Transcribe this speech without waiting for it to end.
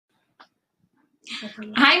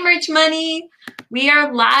Hi, Merch Money. We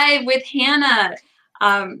are live with Hannah.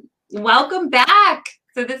 Welcome back.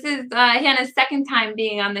 So this is Hannah's second time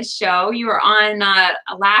being on the show. You were on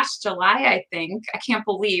last July, I think. I can't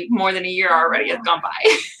believe more than a year already has gone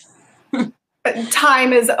by.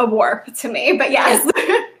 Time is a warp to me, but yes.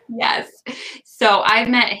 Yes. So I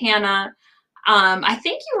met Hannah. I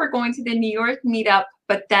think you were going to the New York meetup,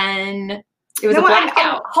 but then it was a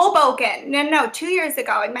blackout. Hoboken. No, 2 years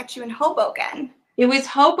ago I met you in Hoboken. It was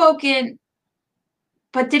Hoboken,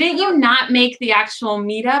 but didn't you not make the actual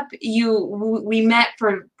meetup? We met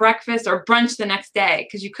for breakfast or brunch the next day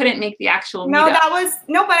because you couldn't make the actual meetup.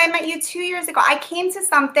 But I met you 2 years ago. I came to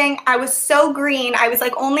something. I was so green. I was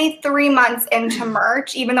like only 3 months into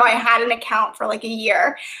merch, even though I had an account for like a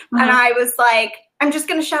year. And I was like, I'm just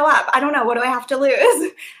gonna show up. I don't know, what do I have to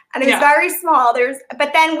lose? And it was very small.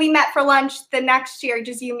 But then we met for lunch the next year,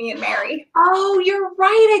 just you, me, and Mary. Oh, you're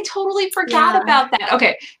right. I totally forgot about that.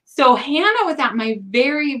 Okay. So Hannah was at my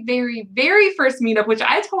very, very, very first meetup, which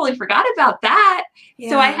I totally forgot about that. Yeah.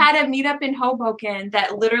 So I had a meetup in Hoboken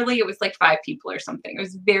that literally it was like 5 people or something. It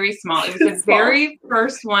was very small. It was the very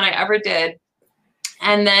first one I ever did.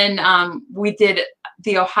 And then we did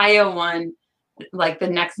the Ohio one like the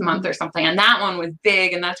next month or something. And that one was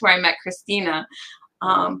big. And that's where I met Christina.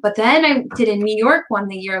 But then I did a New York one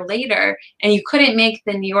the year later, and you couldn't make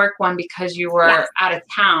the New York one because you were out of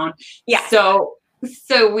town. Yeah. So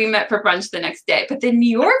we met for brunch the next day. But the New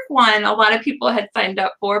York one, a lot of people had signed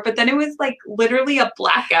up for, but then it was like literally a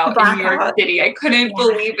blackout in New York City. I couldn't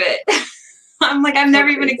believe it. I'm like, I've never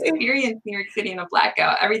even experienced New York City in a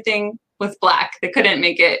blackout. Everything was black. They couldn't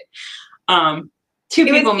make it. 2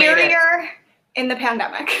 people made it. In the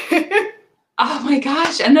pandemic. Oh my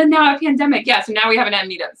gosh. And then now a pandemic. Yeah. So now we haven't had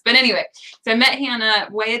meetups. But anyway, so I met Hannah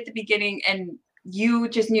way at the beginning, and you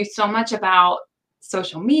just knew so much about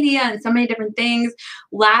social media and so many different things.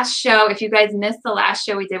 Last show, if you guys missed the last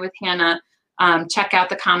show we did with Hannah, check out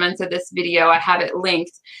the comments of this video. I have it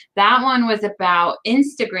linked. That one was about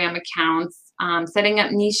Instagram accounts, setting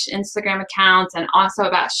up niche Instagram accounts, and also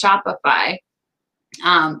about Shopify.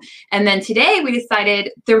 And then today we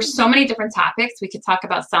decided there were so many different topics. We could talk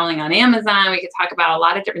about selling on Amazon. We could talk about a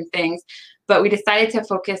lot of different things, but we decided to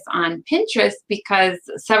focus on Pinterest because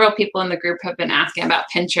several people in the group have been asking about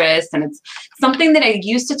Pinterest, and it's something that I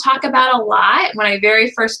used to talk about a lot when I very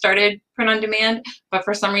first started print on demand, but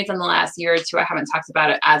for some reason the last year or two, I haven't talked about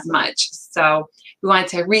it as much. So we wanted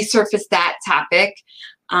to resurface that topic.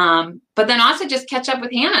 But then also just catch up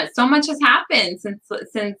with Hannah. So much has happened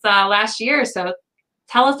since last year. So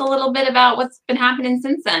tell us a little bit about what's been happening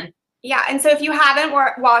since then. Yeah, and so if you haven't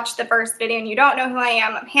watched the first video and you don't know who I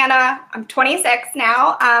am, I'm Hannah. I'm 26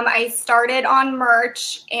 now. I started on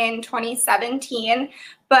merch in 2017,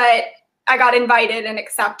 but I got invited and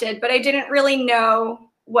accepted, but I didn't really know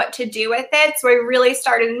what to do with it. So I really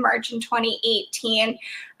started in merch in 2018.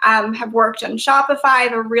 Have worked on Shopify. I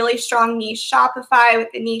have a really strong niche Shopify with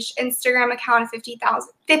a niche Instagram account of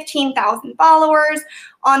 15,000 followers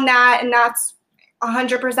on that, and that's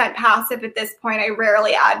 100% passive at this point. I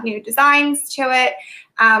rarely add new designs to it.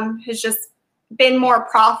 Has just been more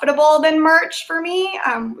profitable than merch for me,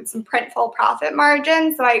 with some printful profit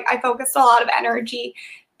margin. So I focused a lot of energy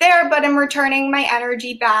there, but I'm returning my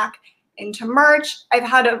energy back into merch. I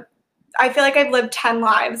feel like I've lived 10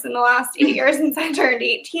 lives in the last 8 years since I turned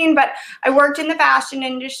 18, but I worked in the fashion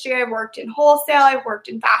industry. I've worked in wholesale. I've worked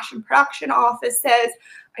in fashion production offices.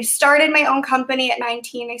 I started my own company at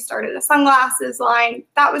 19. I started a sunglasses line.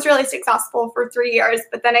 That was really successful for 3 years,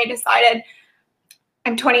 but then I decided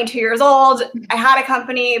I'm 22 years old. I had a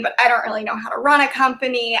company, but I don't really know how to run a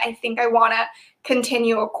company. I think I want to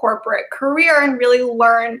continue a corporate career and really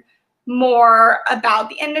learn more about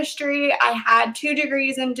the industry. I had 2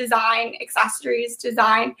 degrees in design, accessories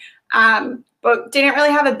design, but didn't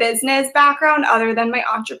really have a business background other than my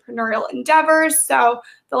entrepreneurial endeavors. So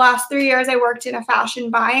the last 3 years I worked in a fashion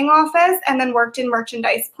buying office and then worked in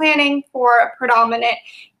merchandise planning for a predominant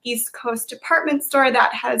East Coast department store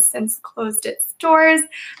that has since closed its doors.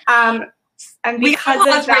 And because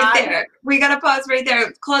of that, we got to pause right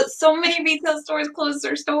there. So many retail stores closed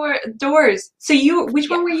their doors. So which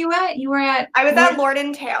one were you at? You were at? I was at Lord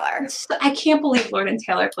 & Taylor. I can't believe Lord &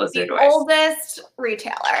 Taylor closed their doors. The oldest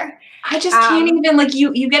retailer. I just can't even, like,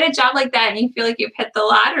 you get a job like that and you feel like you've hit the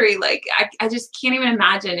lottery. Like, I just can't even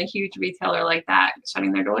imagine a huge retailer like that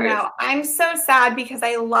shutting their doors. No, I'm so sad because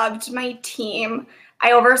I loved my team.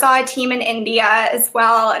 I oversaw a team in India as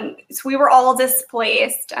well, and so we were all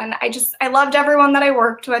displaced, and I loved everyone that I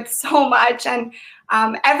worked with so much, and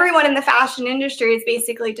everyone in the fashion industry is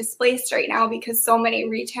basically displaced right now because so many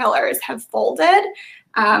retailers have folded.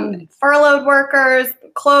 furloughed workers,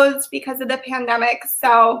 closed because of the pandemic.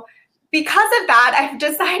 So because of that, I've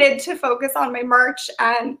decided to focus on my merch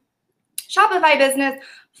and Shopify business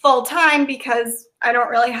full time because I don't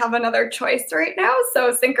really have another choice right now.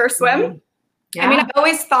 So sink or swim. Yeah. I mean, I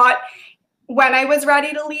always thought when I was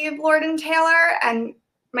ready to leave Lord & Taylor and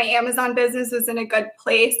my Amazon business was in a good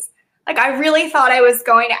place, like I really thought I was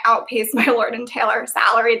going to outpace my Lord & Taylor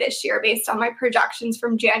salary this year based on my projections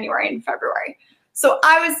from January and February. So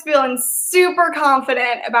I was feeling super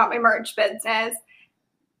confident about my merch business.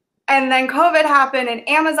 And then COVID happened and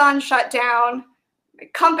Amazon shut down, my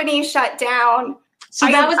company shut down. So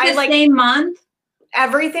that was the same month?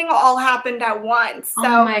 Everything all happened at once. So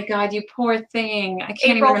oh my God, you poor thing. I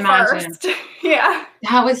can't April even imagine. 1st. Yeah.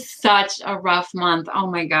 That was such a rough month. Oh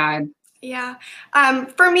my God. Yeah.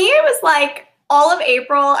 For me, it was like all of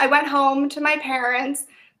April. I went home to my parents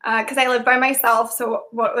because I lived by myself. So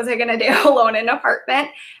what was I going to do alone in an apartment?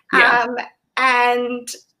 Yeah. And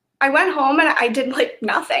I went home and I did like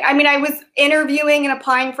nothing. I mean, I was interviewing and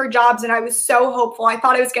applying for jobs and I was so hopeful. I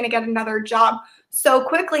thought I was going to get another job so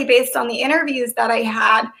quickly based on the interviews that I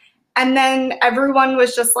had. And then everyone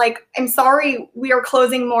was just like, I'm sorry, we are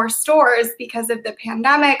closing more stores because of the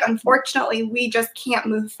pandemic. Unfortunately, we just can't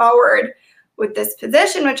move forward with this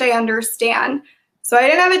position, which I understand. So I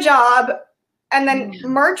didn't have a job. And then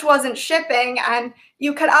merch wasn't shipping and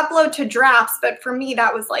you could upload to drafts. But for me,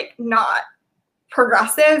 that was like not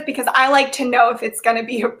progressive because I like to know if it's going to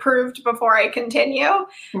be approved before I continue.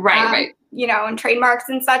 Right. You know, and trademarks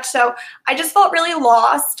and such. So I just felt really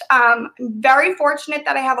lost. I'm very fortunate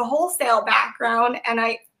that I have a wholesale background and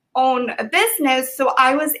I own a business. So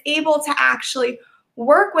I was able to actually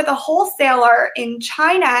work with a wholesaler in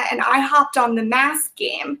China and I hopped on the mask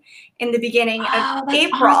game in the beginning of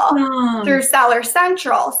April through Seller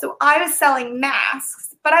Central. So I was selling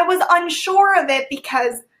masks, but I was unsure of it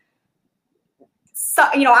because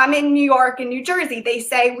you know, I'm in New York and New Jersey. They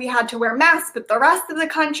say we had to wear masks, but the rest of the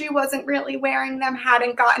country wasn't really wearing them,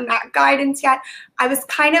 hadn't gotten that guidance yet. I was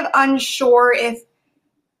kind of unsure if,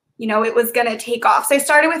 you know, it was going to take off. So I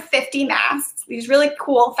started with 50 masks, these really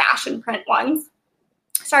cool fashion print ones.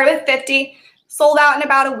 Started with 50, sold out in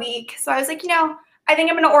about a week. So I was like, you know, I think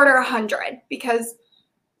I'm going to order 100 because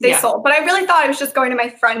they sold. But I really thought I was just going to my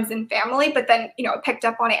friends and family, but then, you know, it picked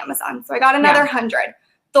up on Amazon. So I got another 100.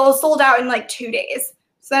 Those sold out in like 2 days.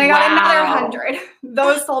 So then I got another 100.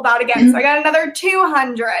 Those sold out again. So I got another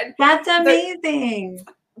 200. That's amazing.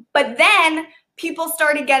 But then people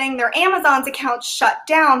started getting their Amazon's accounts shut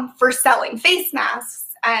down for selling face masks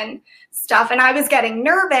and stuff. And I was getting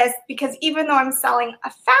nervous because even though I'm selling a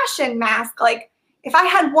fashion mask, like if I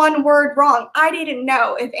had one word wrong, I didn't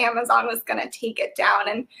know if Amazon was going to take it down.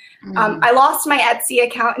 And I lost my Etsy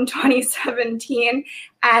account in 2017.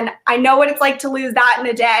 And I know what it's like to lose that in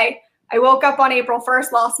a day. I woke up on April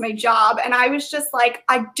 1st, lost my job. And I was just like,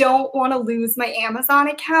 I don't want to lose my Amazon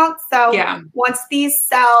account. So once these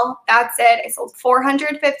sell, that's it. I sold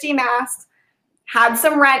 450 masks, had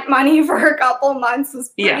some rent money for a couple months, was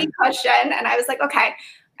pretty cushion. And I was like, okay,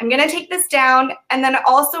 I'm going to take this down. And then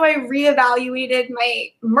also I reevaluated my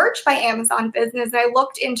merch by Amazon business. And I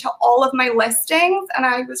looked into all of my listings and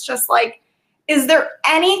I was just like, is there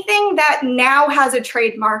anything that now has a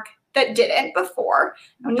trademark that didn't before?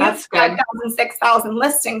 When you have 5,000, 6,000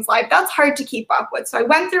 listings live, that's hard to keep up with. So I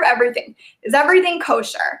went through everything. Is everything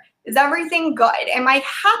kosher? Is everything good? Am I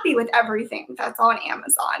happy with everything that's on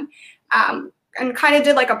Amazon? And kind of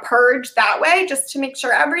did like a purge that way just to make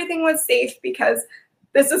sure everything was safe because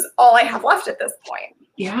this is all I have left at this point.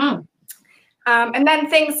 Yeah. And then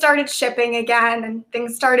things started shipping again and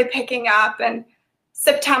things started picking up. And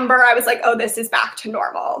September, I was like, oh, this is back to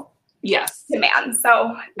normal. Yes. Demand.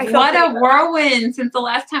 So I feel what a whirlwind since the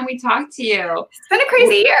last time we talked to you. It's been a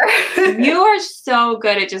crazy year. You are so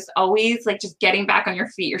good at just always like just getting back on your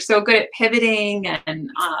feet. You're so good at pivoting and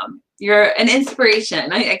you're an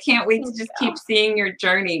inspiration. I can't wait to just keep seeing your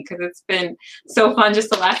journey because it's been so fun just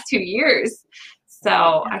the last 2 years.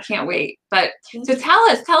 So I can't wait. But so tell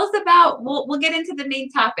us about, we'll get into the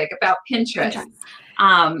main topic about Pinterest.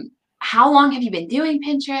 How long have you been doing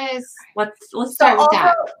Pinterest? Let's start with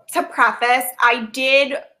that. To preface, I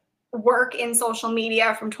did work in social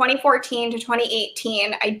media from 2014 to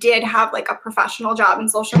 2018. I did have like a professional job in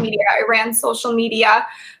social media. I ran social media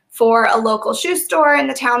for a local shoe store in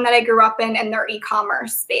the town that I grew up in and their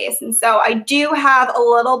e-commerce space. And so I do have a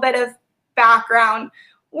little bit of background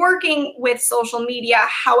working with social media.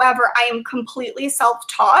 However, I am completely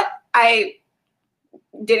self-taught. I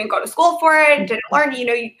didn't go to school for it, didn't learn,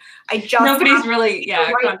 I just nobody's really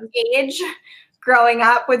the right age growing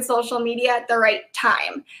up with social media at the right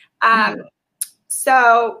time.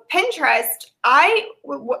 So Pinterest, I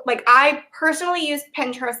personally used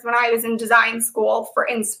Pinterest when I was in design school for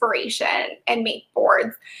inspiration and make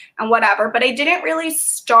boards and whatever, but I didn't really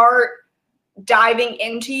start diving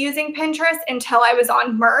into using Pinterest until I was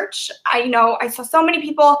on merch. I saw so many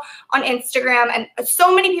people on Instagram, and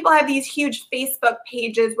so many people have these huge Facebook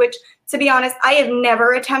pages, which, to be honest, I have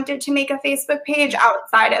never attempted to make a Facebook page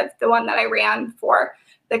outside of the one that I ran for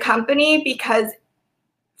the company, because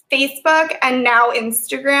Facebook and now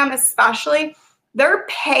Instagram especially, they're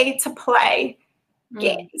pay to play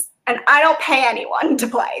games. And I don't pay anyone to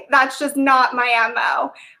play. That's just not my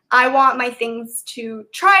MO. I want my things to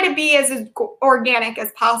try to be as organic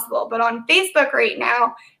as possible. But on Facebook right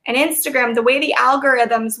now and Instagram, the way the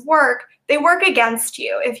algorithms work, they work against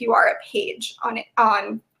you if you are a page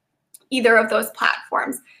on either of those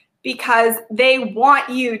platforms, because they want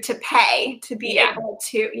you to pay to be able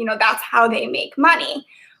to, that's how they make money.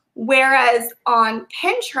 Whereas on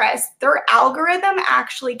Pinterest, their algorithm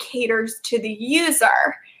actually caters to the user.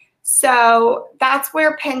 So that's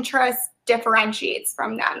where Pinterest differentiates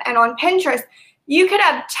from them. And on Pinterest, you could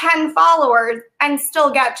have 10 followers and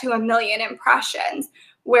still get to 1 million impressions.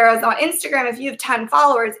 Whereas on Instagram, if you have 10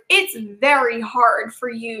 followers, it's very hard for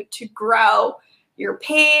you to grow your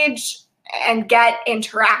page and get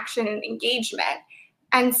interaction and engagement.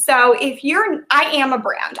 And so I am a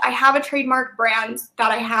brand. I have a trademark brand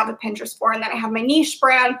that I have a Pinterest for, and then I have my niche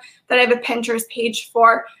brand that I have a Pinterest page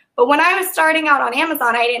for. But when I was starting out on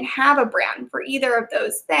Amazon, I didn't have a brand for either of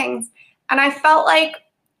those things. And I felt like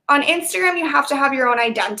on Instagram, you have to have your own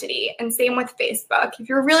identity, and same with Facebook. If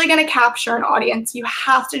you're really going to capture an audience, you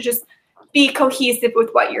have to just be cohesive with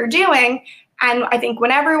what you're doing. And I think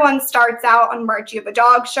when everyone starts out on merch, you have a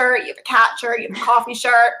dog shirt, you have a cat shirt, you have a coffee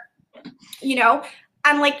shirt,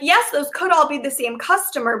 I'm like, yes, those could all be the same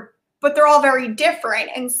customer, but they're all very different.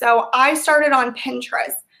 And so I started on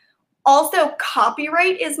Pinterest. Also,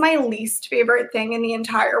 copyright is my least favorite thing in the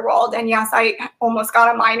entire world. And yes, I almost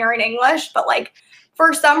got a minor in English, but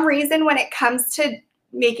for some reason, when it comes to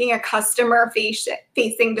making a customer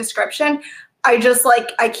facing description, I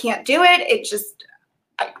can't do it. It just,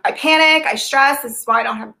 I panic, I stress. That's why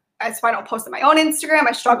I don't post on my own Instagram.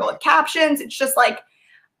 I struggle with captions. It's just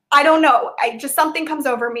I don't know. Something comes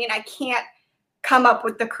over me and I can't come up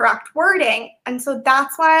with the correct wording. And so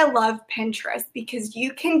that's why I love Pinterest, because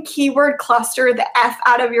you can keyword cluster the F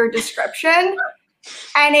out of your description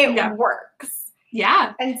and it works.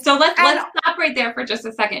 Yeah. And so let's stop right there for just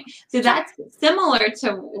a second. So that's similar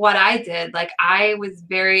to what I did. I was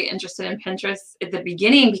very interested in Pinterest at the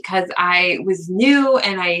beginning because I was new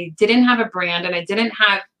and I didn't have a brand, and I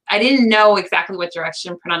didn't know exactly what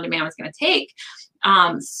direction print on demand was going to take.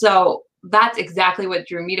 So that's exactly what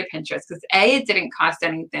drew me to Pinterest, because A, it didn't cost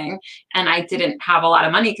anything and I didn't have a lot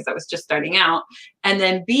of money because I was just starting out. And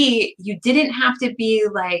then B, you didn't have to be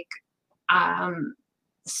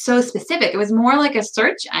so specific. It was more like a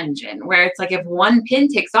search engine where it's if one pin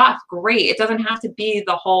takes off, great. It doesn't have to be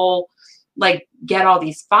the whole, get all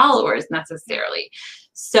these followers necessarily.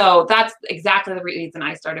 So that's exactly the reason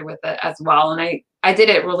I started with it as well. And I did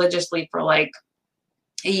it religiously for a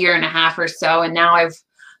year and a half or so, and now I've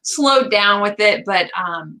slowed down with it. But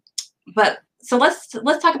so let's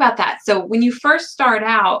talk about that. So when you first start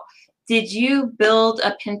out, did you build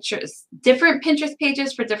different Pinterest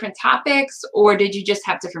pages for different topics, or did you just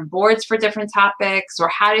have different boards for different topics, or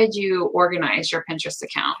how did you organize your Pinterest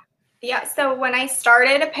account? Yeah, so when I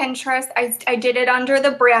started a Pinterest, I did it under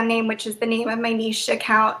the brand name, which is the name of my niche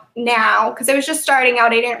account now, because I was just starting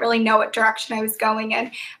out. I didn't really know what direction I was going in.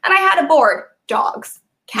 And I had a board: dogs,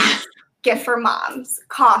 cats, gift for moms,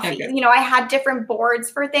 coffee. Okay. I had different boards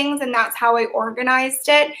for things, and that's how I organized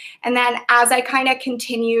it. And then as I kind of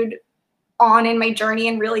continued on in my journey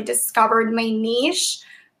and really discovered my niche,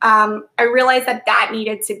 I realized that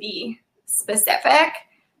needed to be specific.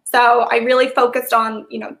 So I really focused on,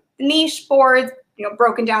 the niche boards,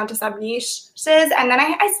 broken down to sub niches. And then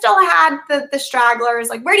I still had the stragglers,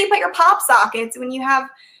 where do you put your pop sockets when you have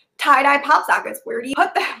tie-dye pop sockets? Where do you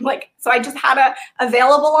put them? So I just had a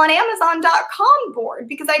available on Amazon.com board,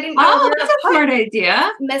 because I didn't know where that's to a smart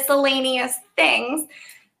idea. Miscellaneous things.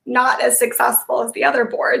 Not as successful as the other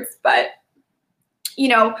boards, but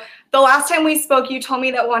the last time we spoke, you told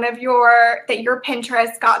me that your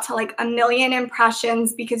Pinterest got to 1 million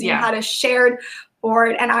impressions because you had a shared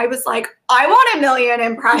board, and I was like, I want 1 million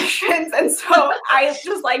impressions. And so I was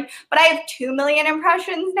just but I have 2 million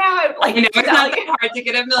impressions now. It's not that hard to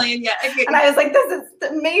get 1 million yet. And I was like, this is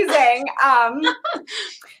amazing.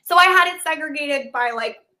 So I had it segregated by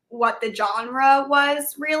what the genre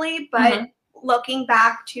was really, but looking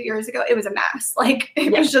back 2 years ago, it was a mess.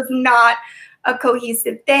 It was just not a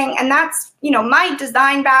cohesive thing. And that's, you know, my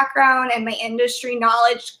design background and my industry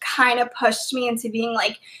knowledge kind of pushed me into being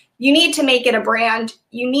like, you need to make it a brand.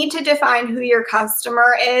 You need to define who your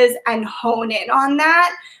customer is and hone in on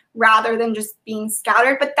that rather than just being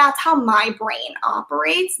scattered. But that's how my brain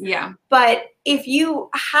operates. Yeah. But if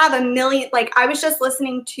you have a million, like I was just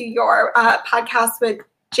listening to your podcast with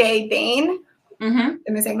Jay Bain. Mm-hmm.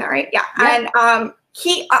 Am I saying that right? Yeah. And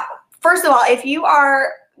he, first of all, if you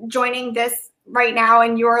are joining this right now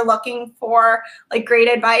and you're looking for like great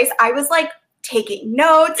advice, I was like taking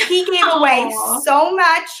notes. He gave away so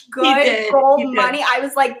much good gold money. I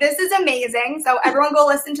was like, this is amazing. So everyone go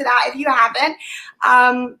listen to that if you haven't.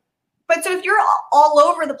 But so if you're all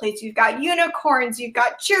over the place, you've got unicorns, you've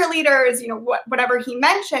got cheerleaders, you know, whatever he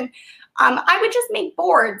mentioned, I would just make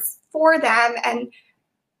boards for them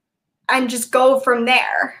and just go from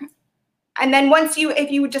there. And then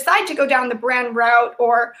if you decide to go down the brand route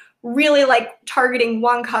or really like targeting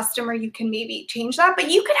one customer, you can maybe change that.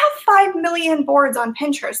 But you could have 5 million boards on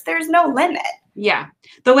Pinterest. There's no limit. Yeah.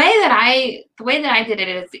 The way that I did it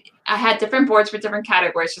is I had different boards for different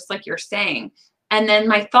categories, just like you're saying. And then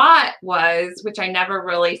my thought was, which I never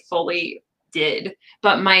really fully did,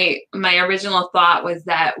 but my original thought was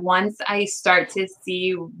that once I start to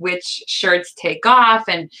see which shirts take off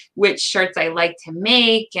and which shirts I like to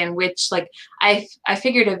make and which, like, I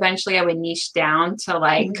figured eventually I would niche down to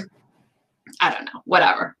like, I don't know,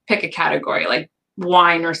 whatever, pick a category like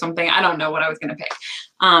wine or something. I don't know what I was going to pick.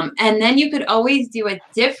 And then you could always do a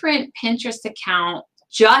different Pinterest account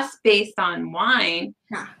just based on wine.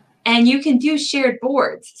 Yeah. And you can do shared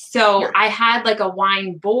boards. So I had like a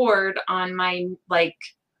wine board on my like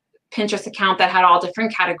Pinterest account that had all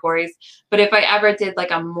different categories. But if I ever did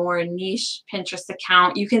like a more niche Pinterest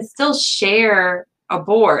account, you can still share a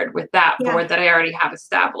board with that board that I already have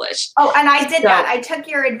established. Oh, and I did that. I took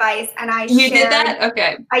your advice and You did that?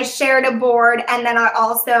 Okay. I shared a board, and then I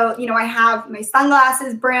also, you know, I have my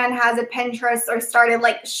sunglasses brand has a Pinterest, or started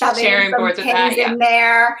like shoving some pins in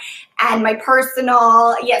there, and my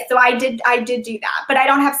personal, so I did do that, but I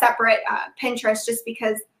don't have separate Pinterest just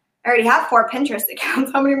because I already have 4 Pinterest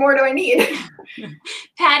accounts. How many more do I need?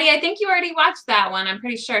 Patty, I think you already watched that one. I'm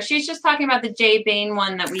pretty sure. She's just talking about the Jay Bain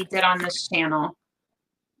one that we did on this channel.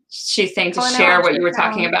 She's saying to share what you were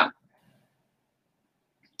talking about.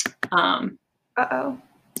 Uh-oh.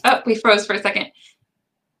 Oh, we froze for a second.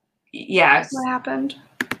 Yes. What happened?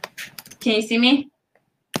 Can you see me?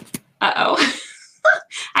 Uh-oh.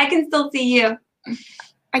 I can still see you.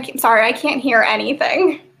 Sorry, I can't hear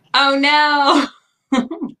anything. Oh, no.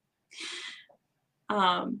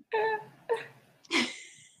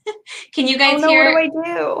 Can you guys hear? What do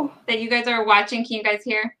I do? That you guys are watching? Can you guys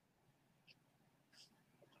hear?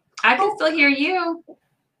 I can still hear you.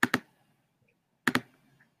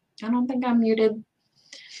 I don't think I'm muted.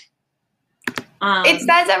 It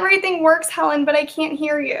says everything works, Helen, but I can't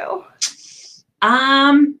hear you.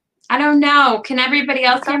 I don't know. Can everybody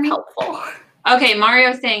else hear me? Helpful. Okay,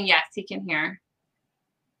 Mario's saying yes, he can hear.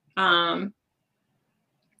 I'm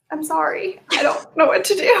sorry. I don't know what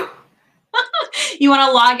to do. You want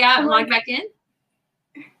to log out and log back in?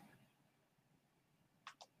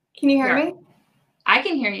 Can you hear me? I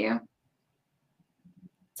can hear you.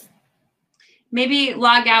 Maybe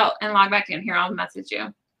log out and log back in. Here, I'll message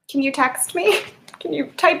you. Can you text me? Can you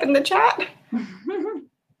type in the chat?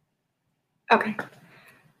 Okay.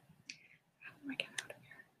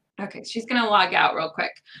 Okay, she's going to log out real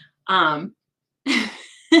quick. I'm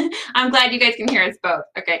glad you guys can hear us both.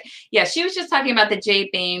 Okay. Yeah, she was just talking about the Jay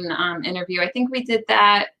Bain interview. I think we did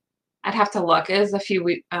that. I'd have to look. It was a few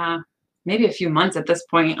weeks, maybe a few months at this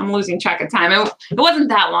point. I'm losing track of time. It wasn't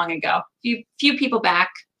that long ago. Few people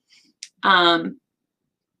back.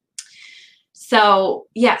 So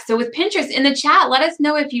yeah, so with Pinterest, in the chat, let us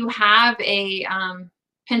know if you have a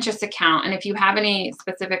Pinterest account and if you have any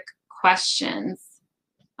specific questions.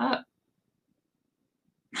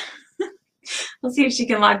 We'll see if she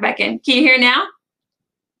can log back in. Can you hear now?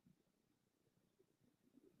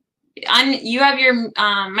 You have your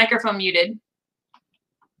microphone muted.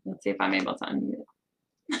 Let's see if I'm able to unmute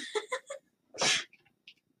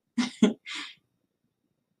it.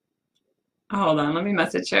 Hold on, let me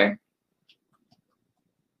message her.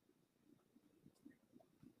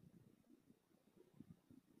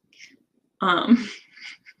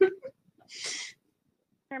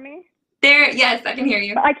 Hear me? There, yes, I can hear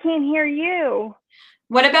you. But I can't hear you.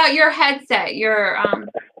 What about your headset? Your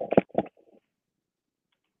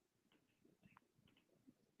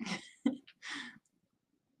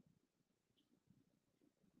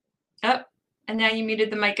Oh, and now you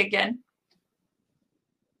muted the mic again.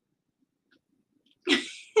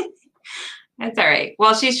 That's all right.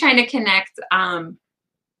 Well, she's trying to connect.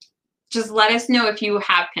 Just let us know if you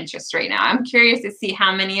have Pinterest right now. I'm curious to see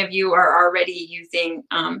how many of you are already using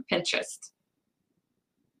Pinterest.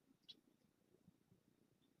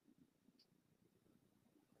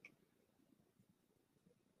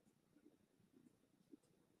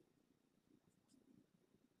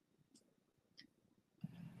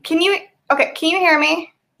 Can you hear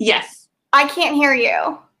me? Yes. I can't hear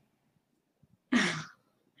you.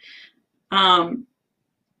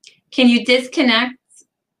 Can you disconnect?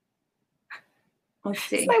 Let's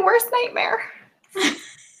see. It's my worst nightmare.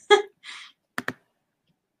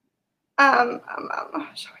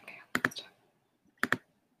 Showing hands.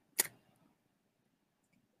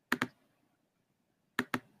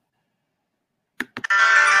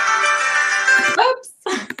 Oops.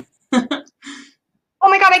 Oh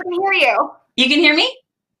my God, I can hear you. You can hear me?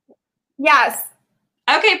 Yes.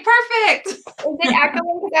 Okay, perfect. Is it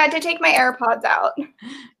echoing? Because I had to take my AirPods out.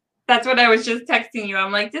 That's what I was just texting you.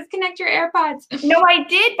 I'm like, disconnect your AirPods. No, I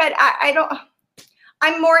did, but I don't.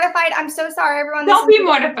 I'm mortified. I'm so sorry, everyone. Don't be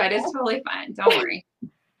mortified. It's totally fine. Don't worry.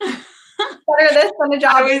 Better this than a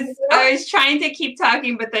job. I was trying to keep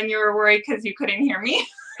talking, but then you were worried because you couldn't hear me.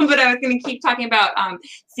 But I was going to keep talking about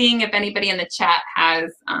seeing if anybody in the chat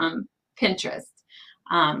has Pinterest.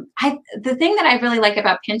 The thing that I really like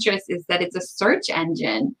about Pinterest is that it's a search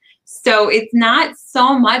engine. So it's not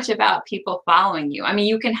so much about people following you. I mean,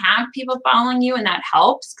 you can have people following you and that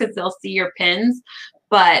helps because they'll see your pins,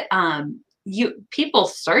 but people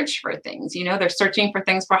search for things, you know, they're searching for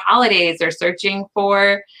things for holidays, they're searching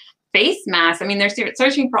for face masks. I mean, they're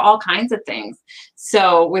searching for all kinds of things.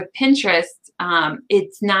 So with Pinterest,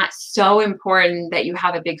 it's not so important that you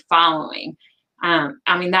have a big following.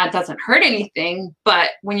 I mean, that doesn't hurt anything, but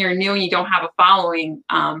when you're new and you don't have a following,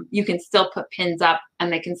 you can still put pins up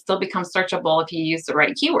and they can still become searchable if you use the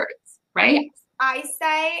right keywords, right? I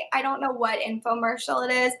say, I don't know what infomercial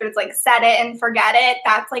it is, but it's like set it and forget it.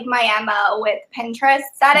 That's like my MO with Pinterest.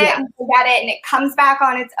 Set it and forget it, and it comes back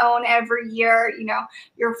on its own every year. You know,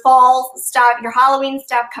 your fall stuff, your Halloween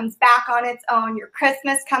stuff comes back on its own. Your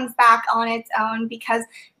Christmas comes back on its own, because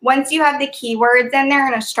once you have the keywords in there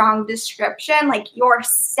and a strong description, like, you're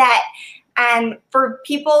set. And for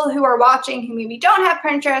people who are watching who maybe don't have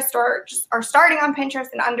Pinterest or just are starting on Pinterest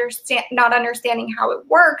and not understanding how it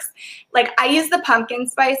works, like, I use the pumpkin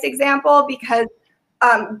spice example because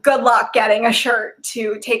good luck getting a shirt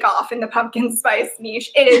to take off in the pumpkin spice niche.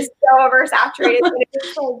 It is so oversaturated, but it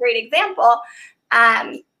is still a great example.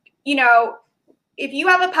 You know, if you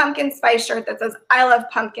have a pumpkin spice shirt that says, I love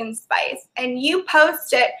pumpkin spice, and you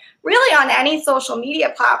post it really on any social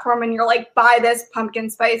media platform and you're like, buy this pumpkin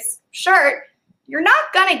spice shirt, you're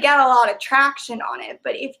not going to get a lot of traction on it.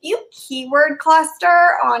 But if you keyword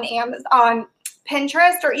cluster on Amazon, on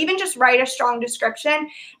Pinterest, or even just write a strong description,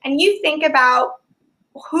 and you think about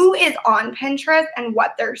who is on Pinterest and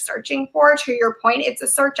what they're searching for, to your point, it's a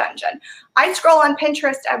search engine. I scroll on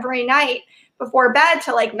Pinterest every night before bed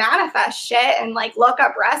to like manifest shit and like look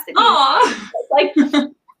up recipes. Like,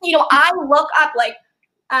 you know, I look up like,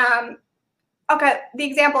 okay, the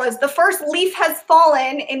example is the first leaf has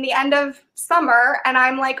fallen in the end of summer, and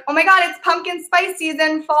I'm like, oh my God, it's pumpkin spice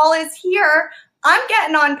season, fall is here. I'm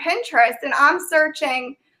getting on Pinterest and I'm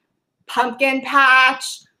searching pumpkin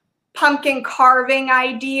patch, pumpkin carving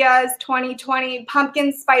ideas 2020,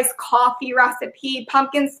 pumpkin spice coffee recipe,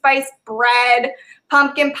 pumpkin spice bread,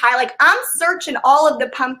 pumpkin pie. Like, I'm searching all of the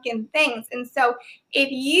pumpkin things. And so if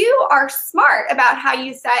you are smart about how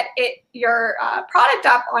you set your product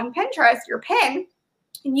up on Pinterest, your pin,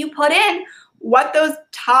 and you put in what those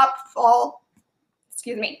top fall,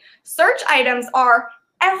 search items are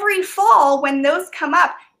every fall, when those come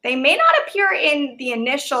up, they may not appear in the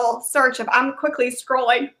initial search of I'm quickly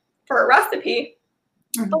scrolling for a recipe.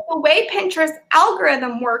 But the way Pinterest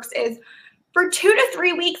algorithm works is, for 2 to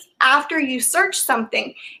 3 weeks after you search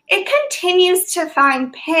something, it continues to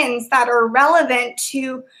find pins that are relevant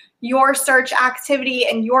to your search activity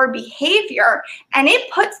and your behavior, and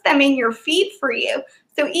it puts them in your feed for you.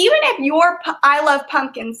 So even if your I love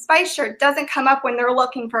pumpkin spice shirt doesn't come up when they're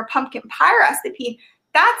looking for a pumpkin pie recipe,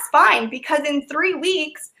 that's fine, because in 3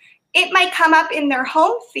 weeks, it might come up in their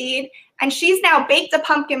home feed, and she's now baked a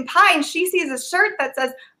pumpkin pie and she sees a shirt that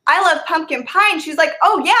says, I love pumpkin pie. And she's like,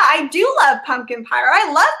 oh yeah, I do love pumpkin pie, or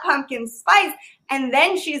I love pumpkin spice. And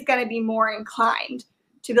then she's going to be more inclined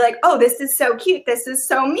to be like, oh, this is so cute. This is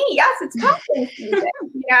so me. Yes, it's pumpkin season,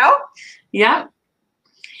 you know? Yeah.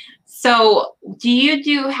 So do you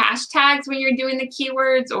do hashtags when you're doing the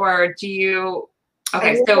keywords, or do you,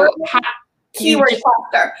 okay, so keyword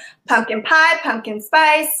cluster, pumpkin pie, pumpkin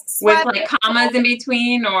spice, with like commas in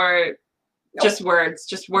between, or? Nope.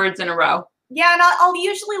 Just words in a row. Yeah, and I'll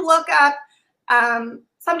usually look up,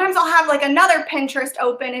 sometimes I'll have like another Pinterest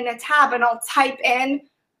open in a tab and I'll type in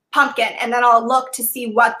pumpkin and then I'll look to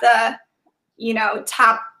see what the,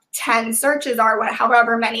 top 10 searches are,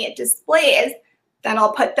 however many it displays. Then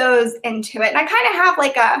I'll put those into it. And I kind of have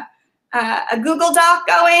like a Google Doc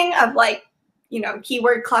going of like,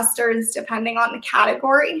 keyword clusters depending on the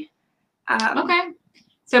category. Okay.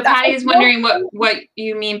 So Patty is wondering what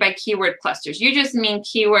you mean by keyword clusters. You just mean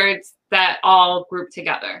keywords that all group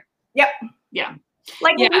together. Yep. Yeah.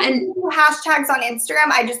 Like and hashtags on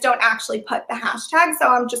Instagram, I just don't actually put the hashtag. So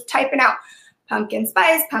I'm just typing out pumpkin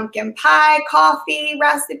spice, pumpkin pie, coffee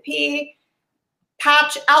recipe,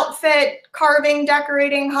 patch outfit, carving,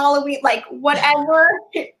 decorating, Halloween, like whatever.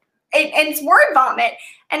 It's word vomit.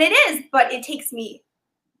 And it is, but it takes me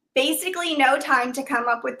basically no time to come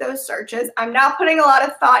up with those searches. I'm not putting a lot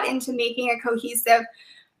of thought into making a cohesive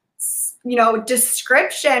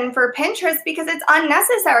description for Pinterest because it's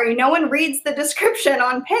unnecessary. No one reads the description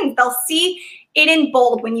on pins. They'll see it in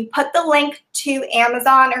bold. When you put the link to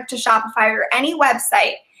Amazon or to Shopify or any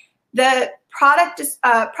website, the product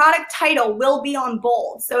title will be on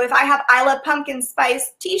bold. So if I have I Love Pumpkin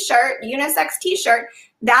Spice t-shirt, unisex t-shirt,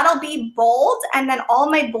 that'll be bold and then all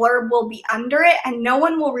my blurb will be under it and no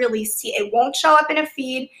one will really see it. It won't show up in a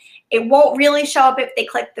feed. It won't really show up if they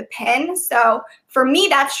click the pin. So for me,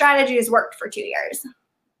 that strategy has worked for 2 years.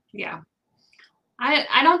 Yeah.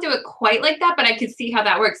 I don't do it quite like that, but I could see how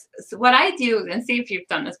that works. So what I do, and see if you've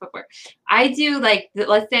done this before, I do like,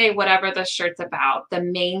 let's say whatever the shirt's about, the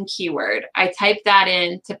main keyword, I type that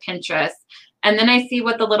into Pinterest, and then I see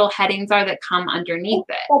what the little headings are that come underneath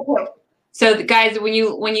it. Okay. So guys, when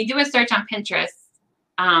you do a search on Pinterest,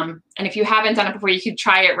 and if you haven't done it before, you could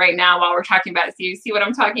try it right now while we're talking about it so you see what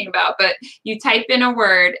I'm talking about. But you type in a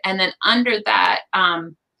word, and then under that,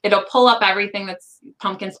 it'll pull up everything that's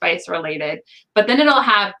pumpkin spice related, but then it'll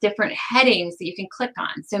have different headings that you can click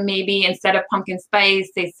on. So maybe instead of pumpkin spice,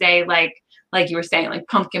 they say like you were saying, like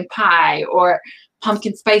pumpkin pie or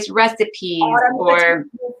pumpkin spice recipes or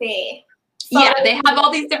yeah, they have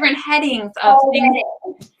all these different headings of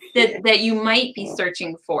things that you might be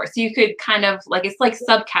searching for. So you could kind of like, it's like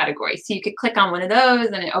subcategories. So you could click on one of those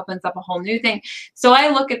and it opens up a whole new thing. So I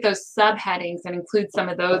look at those subheadings and include some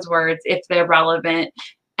of those words if they're relevant.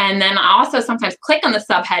 And then I also sometimes click on the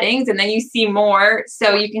subheadings and then you see more.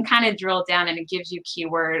 So you can kind of drill down and it gives you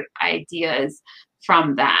keyword ideas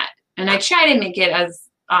from that. And I try to make it as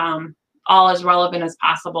all as relevant as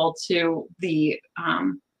possible to the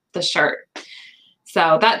shirt.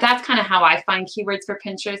 So that's kind of how I find keywords for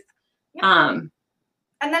Pinterest. Yep. And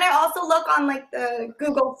then I also look on like the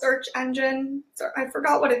Google search engine. So I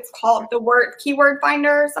forgot what it's called, the keyword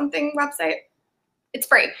finder or something website. It's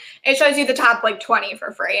free. It shows you the top like 20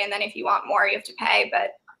 for free. And then if you want more, you have to pay.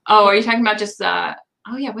 But oh, are you talking about just oh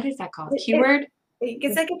yeah, what is that called? Keyword?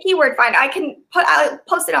 It's like a keyword find. I'll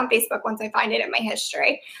post it on Facebook once I find it in my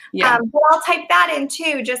history. Yeah. But I'll type that in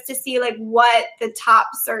too, just to see like what the top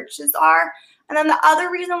searches are. And then the other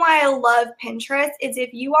reason why I love Pinterest is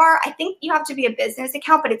I think you have to be a business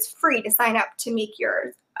account, but it's free to sign up to make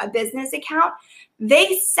yours a business account.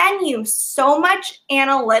 They send you so much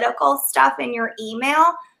analytical stuff in your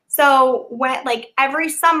email. So when like every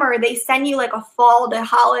summer they send you like a fall to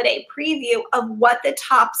holiday preview of what the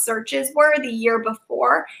top searches were the year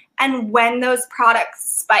before and when those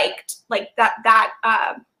products spiked, like that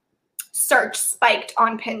search spiked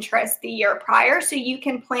on Pinterest the year prior, so you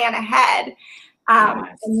can plan ahead.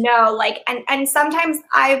 Yes. And sometimes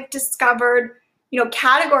I've discovered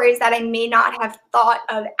categories that I may not have thought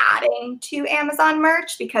of adding to Amazon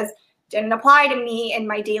merch because it didn't apply to me in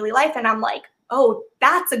my daily life, and I'm like, oh,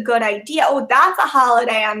 that's a good idea. Oh, that's a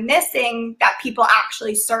holiday I'm missing that people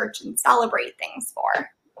actually search and celebrate things for.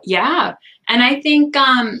 Yeah, and I think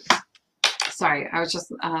sorry, I was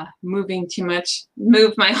just moving too much.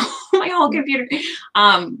 Moved my whole computer.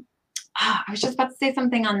 I was just about to say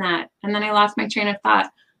something on that, and then I lost my train of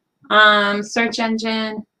thought. Search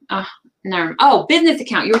engine. No. Oh, business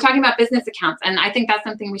account. You were talking about business accounts, and I think that's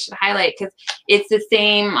something we should highlight because it's the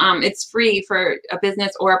same. It's free for a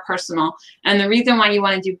business or a personal, and the reason why you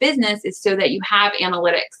want to do business is so that you have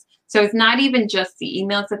analytics. So it's not even just the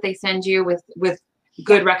emails that they send you with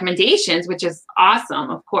good recommendations, which is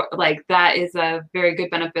awesome. Of course, like that is a very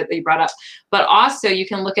good benefit that you brought up. But also, you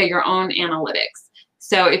can look at your own analytics.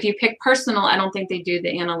 So if you pick personal, I don't think they do the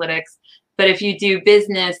analytics. But if you do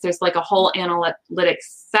business, there's like a whole analytics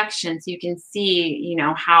section, so you can see,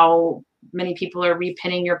 how many people are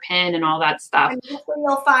repinning your pin and all that stuff. And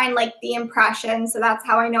you'll find like the impressions. So that's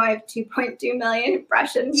how I know I have 2.2 million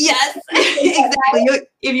impressions. Yes, exactly.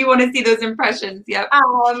 If you want to see those impressions, yep.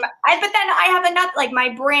 But then I have another, like my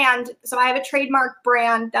brand. So I have a trademark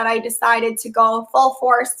brand that I decided to go full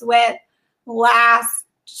force with last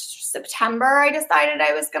September. I decided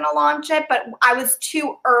I was going to launch it, but I was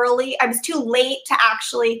too early. I was too late to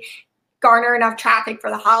actually garner enough traffic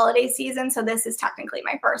for the holiday season. So this is technically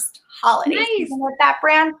my first holiday season with that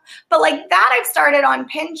brand. But like that, I've started on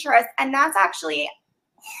Pinterest, and that's actually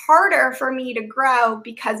harder for me to grow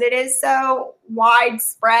because it is so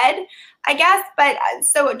widespread, I guess. But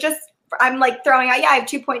so I'm like throwing out, I have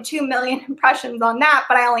 2.2 million impressions on that,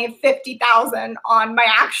 but I only have 50,000 on my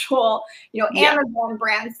actual, Amazon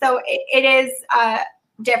brand. So it is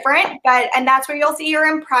different, and that's where you'll see your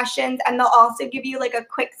impressions, and they'll also give you like a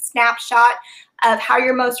quick snapshot of how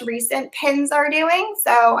your most recent pins are doing.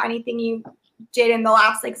 So anything you did in the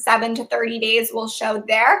last like 7 to 30 days will show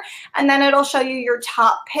there. And then it'll show you your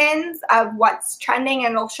top pins of what's trending,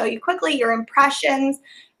 and it'll show you quickly your impressions,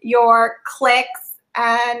 your clicks,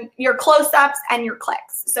 and your close-ups and your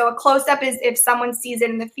clicks. So a close-up is if someone sees it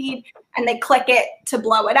in the feed and they click it to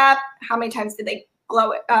blow it up. How many times did they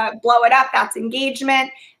blow it up? That's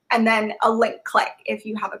engagement. And then a link click if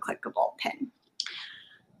you have a clickable pin.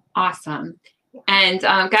 Awesome. And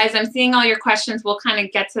guys, I'm seeing all your questions. We'll kind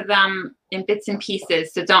of get to them in bits and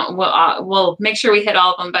pieces. So we'll make sure we hit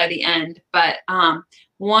all of them by the end. But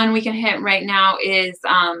one we can hit right now is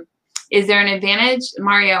there an advantage?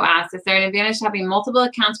 Mario asked, is there an advantage to having multiple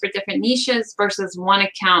accounts for different niches versus one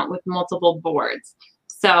account with multiple boards?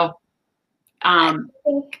 So I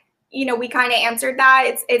think, we kind of answered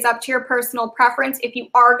that. It's up to your personal preference. If you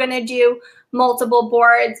are going to do multiple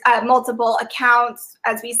boards, multiple accounts,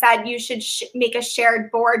 as we said, you should make a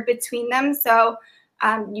shared board between them. So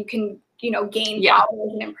you can, gain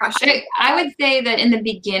followers and impressions. I would say that in the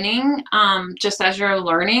beginning, just as you're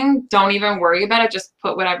learning, don't even worry about it. Just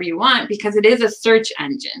put whatever you want, because it is a search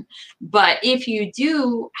engine. But if you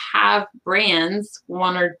do have brands,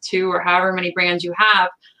 1 or 2 or however many brands you have,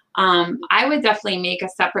 I would definitely make a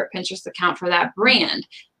separate Pinterest account for that brand,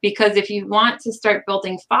 because if you want to start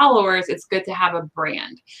building followers, it's good to have a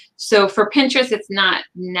brand. So for Pinterest, it's not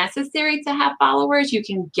necessary to have followers. You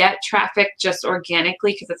can get traffic just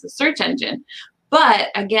organically because it's a search engine. But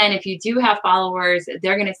again, if you do have followers,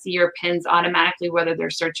 they're going to see your pins automatically, whether they're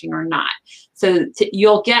searching or not. So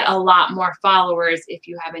you'll get a lot more followers if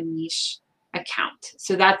you have a niche account.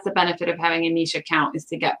 So that's the benefit of having a niche account, is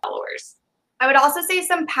to get followers. I would also say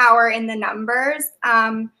some power in the numbers.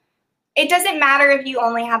 It doesn't matter if you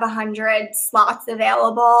only have 100 slots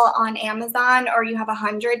available on Amazon or you have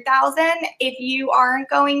 100,000. If you aren't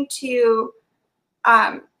going to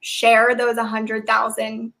share those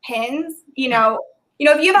 100,000 pins, if you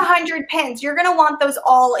have 100 pins, you're going to want those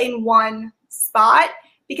all in one spot.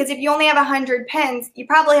 Because if you only have 100 pins, you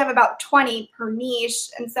probably have about 20 per niche.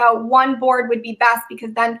 And so one board would be best,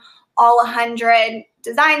 because then all 100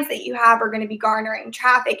 designs that you have are going to be garnering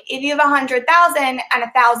traffic. If you have 100,000 and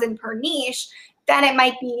 1,000 per niche, then it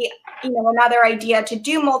might be, another idea to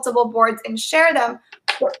do multiple boards and share them.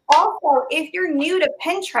 But also, if you're new to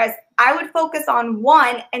Pinterest, I would focus on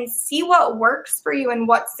one and see what works for you and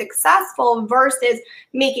what's successful, versus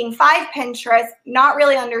making 5 Pinterest, not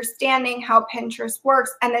really understanding how Pinterest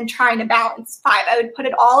works, and then trying to balance 5. I would put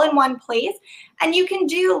it all in one place, and you can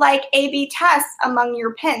do like A/B tests among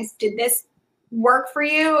your pins. Did this work for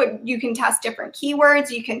you? You can test different keywords.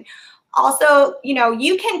 You can also,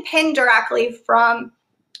 you can pin directly from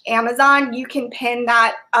Amazon. You can pin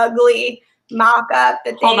that ugly mock-up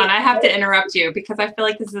that Hold on, I have to interrupt you because I feel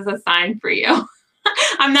like this is a sign for you.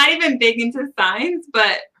 I'm not even big into signs,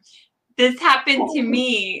 but this happened to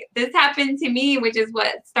me. Which is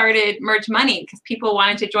what started Merch Money, because people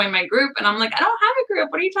wanted to join my group, and I'm like, I don't have a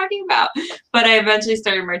group. What are you talking about? But I eventually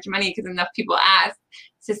started Merch Money because enough people asked.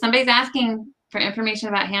 So somebody's asking for information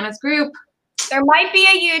about Hannah's group. There might be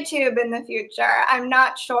a YouTube in the future. I'm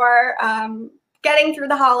not sure. Getting through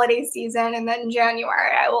the holiday season, and then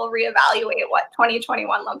January, I will reevaluate what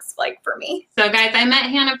 2021 looks like for me. So guys, I met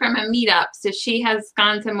Hannah from a meetup. So she has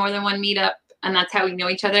gone to more than one meetup, and that's how we know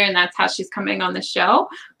each other, and that's how she's coming on the show.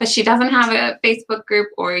 But she doesn't have a Facebook group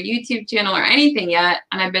or a YouTube channel or anything yet,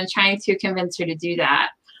 and I've been trying to convince her to do that.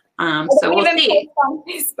 So we'll see. On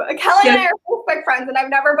Facebook. Helen and I are Facebook friends, and I've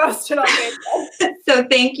never posted on Facebook. So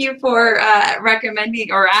thank you for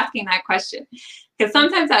recommending or asking that question, because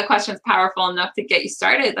sometimes that question is powerful enough to get you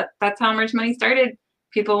started. That's how Merch Money started.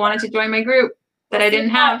 People wanted to join my group that I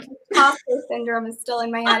didn't have. Imposter syndrome is still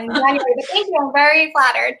in my head in January, but thank you. I'm very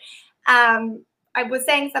flattered. I was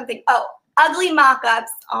saying something. Oh, ugly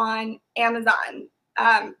mock-ups on Amazon.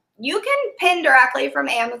 You can pin directly from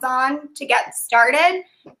Amazon to get started,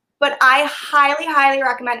 but I highly, highly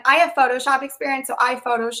recommend. I have Photoshop experience, so I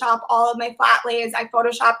Photoshop all of my flat lays.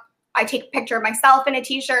 I take a picture of myself in a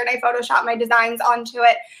t-shirt and I Photoshop my designs onto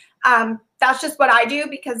it. That's just what I do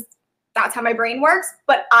because that's how my brain works,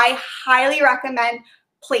 but I highly recommend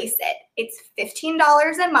Place It. It's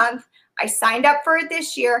 $15 a month. I signed up for it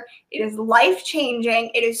this year. It is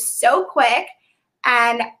life-changing. It is so quick.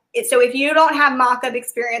 And so if you don't have mock-up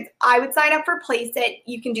experience, I would sign up for Place It.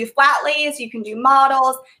 You can do flat lays, you can do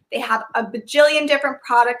models. They have a bajillion different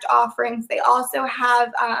product offerings. They also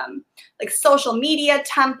have like social media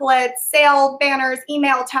templates, sale banners,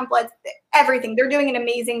 email templates, everything. They're doing an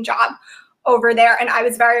amazing job over there. And I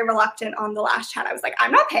was very reluctant on the last chat. I was like,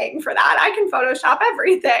 I'm not paying for that. I can Photoshop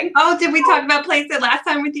everything. Oh, did we talk about Place It last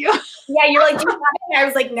time with you? Yeah, you're like, do you have it? And I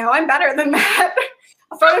was like, no, I'm better than that.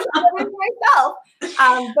 I'll Photoshop everything myself.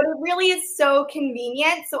 But it really is so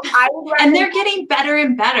convenient. So I would recommend. And they're getting better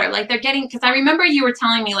and better. Like they're getting, because I remember you were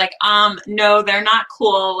telling me like, no, they're not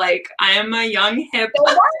cool. Like I am a young hip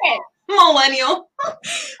millennial.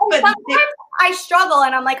 But sometimes I struggle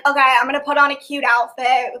and I'm like, okay, I'm going to put on a cute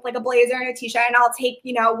outfit with like a blazer and a t-shirt and I'll take,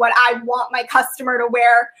 what I want my customer to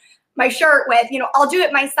wear my shirt with. I'll do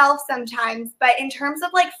it myself sometimes. But in terms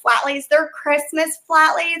of like flat lays, their Christmas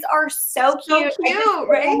flat lays are so cute. So cute,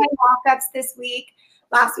 right? My mock-ups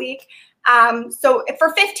last week. So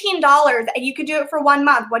for $15, you could do it for 1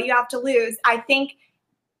 month. What do you have to lose? I think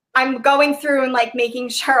I'm going through and like making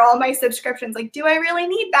sure all my subscriptions, like, do I really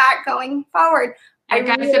need that going forward? I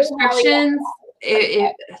got subscriptions.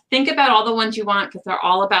 Think about all the ones you want because they're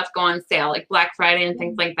all about to go on sale, like Black Friday and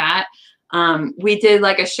things like that. We did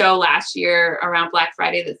like a show last year around Black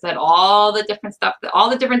Friday that said all the different stuff, all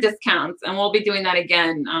the different discounts, and we'll be doing that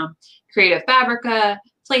again. Creative Fabrica,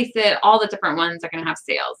 Place It, all the different ones are going to have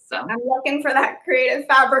sales. So I'm looking for that Creative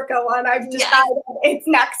Fabrica one. I've decided it's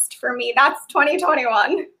next for me. That's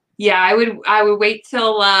 2021. Yeah, I would wait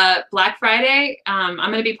till Black Friday. I'm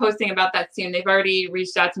going to be posting about that soon. They've already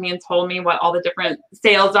reached out to me and told me what all the different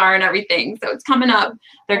sales are and everything. So it's coming up.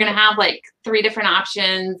 They're going to have like 3 different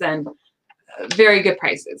options and very good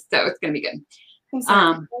prices. So it's going to be good.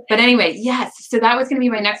 But anyway, yes. So that was going to be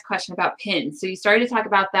my next question about pins. So you started to talk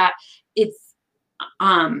about that. It's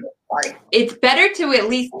better to at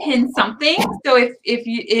least pin something. So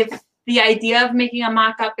if the idea of making a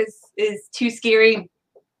mock-up is too scary,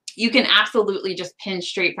 you can absolutely just pin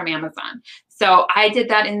straight from Amazon. So I did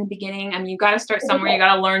that in the beginning. I mean, you got to start somewhere. You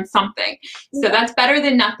got to learn something. So that's better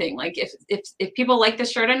than nothing. Like if people like the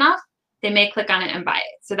shirt enough, they may click on it and buy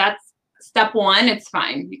it. So that's step 1. It's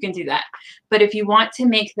fine. You can do that. But if you want to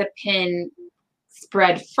make the pin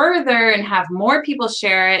spread further and have more people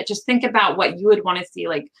share it, just think about what you would want to see.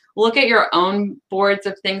 Like look at your own boards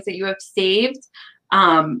of things that you have saved.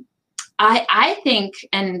 I think,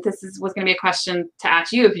 and this was going to be a question to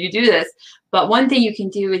ask you if you do this, but one thing you can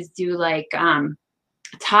do is do like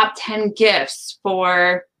top 10 gifts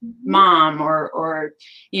for mom or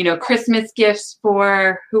Christmas gifts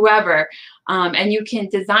for whoever. And you can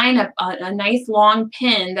design a nice long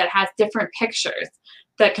pin that has different pictures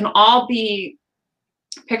that can all be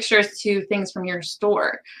pictures to things from your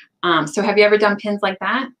store. So have you ever done pins like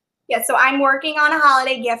that? Yeah, so I'm working on a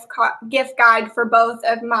holiday gift guide for both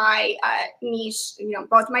of my niche,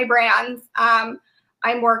 both my brands.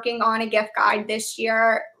 I'm working on a gift guide this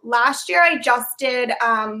year. Last year, I just did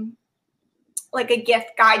like a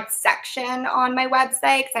gift guide section on my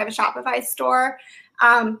website because I have a Shopify store.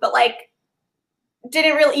 But like,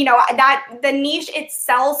 didn't really, that the niche, it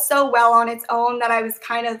sells so well on its own that I was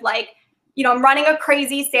kind of like, I'm running a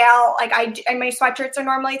crazy sale. Like and my sweatshirts are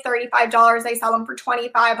normally $35. I sell them for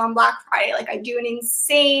 $25 on Black Friday. Like I do an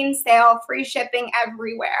insane sale, free shipping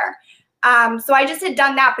everywhere. So I just had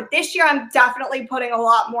done that. But this year I'm definitely putting a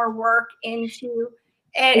lot more work into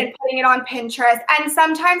it and putting it on Pinterest. And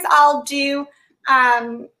sometimes I'll do,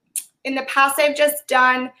 in the past I've just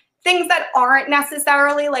done things that aren't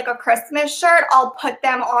necessarily like a Christmas shirt. I'll put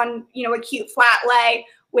them on, a cute flat lay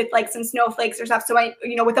with like some snowflakes or stuff. So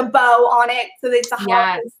with a bow on it. So it's a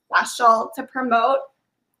holiday special to promote.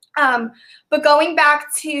 But going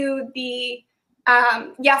back to the,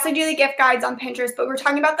 yes, I do the gift guides on Pinterest, but we're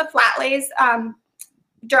talking about the flat lays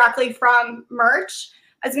directly from merch.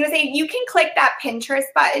 I was going to say, you can click that Pinterest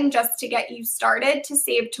button just to get you started to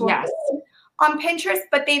save to a bid on Pinterest,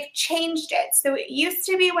 but they've changed it. So it used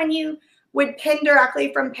to be when you would pin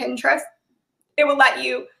directly from Pinterest, it would let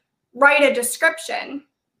you write a description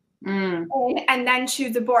and then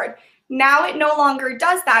choose a board. Now it no longer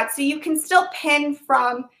does that. So you can still pin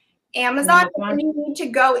from Amazon, but then you need to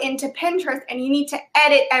go into Pinterest and you need to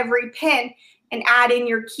edit every pin and add in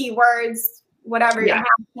your keywords, whatever your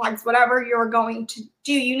hashtags, whatever you're going to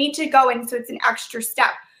do. You need to go in, so it's an extra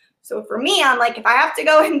step. So for me, I'm like, if I have to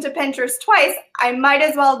go into Pinterest twice, I might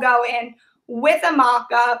as well go in with a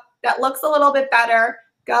mock-up that looks a little bit better,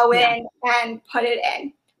 go in and put it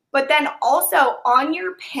in. But then also on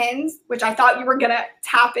your pins, which I thought you were going to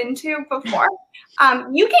tap into before,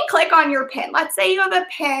 you can click on your pin. Let's say you have a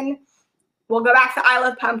pin. We'll go back to I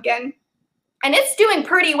Love Pumpkin. And it's doing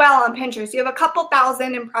pretty well on Pinterest. You have a couple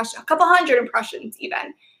thousand impressions, a couple hundred impressions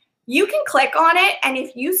even. You can click on it, and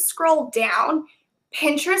if you scroll down,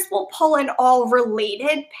 Pinterest will pull in all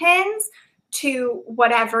related pins to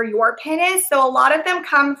whatever your pin is. So a lot of them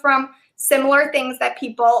come from similar things that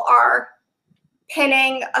people are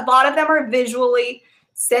pinning. A lot of them are visually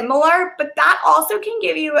similar, but that also can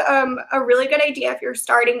give you a really good idea if you're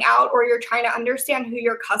starting out or you're trying to understand who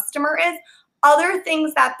your customer is, other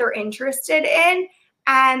things that they're interested in.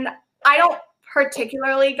 And I don't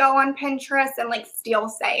particularly go on Pinterest and like steal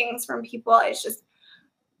sayings from people. It's just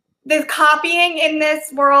the copying in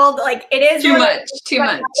this world, like it is too much.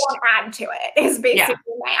 I won't add to it is basically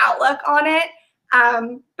my outlook on it.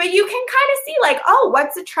 But you can kind of see like, oh,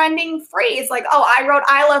 what's a trending phrase? Like, oh, I wrote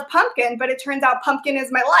I love pumpkin, but it turns out pumpkin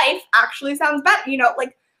is my life actually sounds better. You know,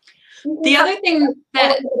 like the other thing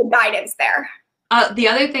that guidance there. The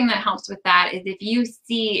other thing that helps with that is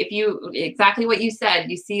if you exactly what you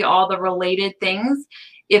said, you see all the related things.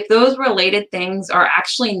 If those related things are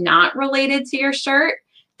actually not related to your shirt,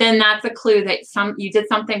 then that's a clue that you did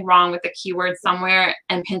something wrong with the keyword somewhere,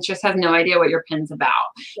 and Pinterest has no idea what your pin's about.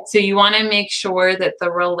 Yeah. So you want to make sure that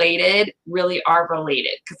the related really are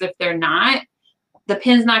related, because if they're not, the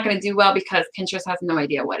pin's not going to do well because Pinterest has no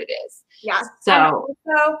idea what it is. Yeah. So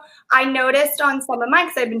I noticed on some of mine,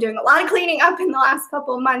 because I've been doing a lot of cleaning up in the last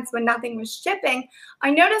couple of months when nothing was shipping, I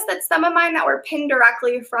noticed that some of mine that were pinned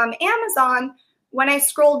directly from Amazon, when I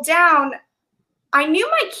scrolled down, I knew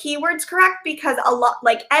my keywords correct because a lot,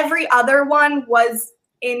 like every other one was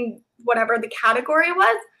in whatever the category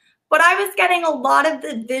was, but I was getting a lot of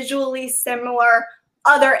the visually similar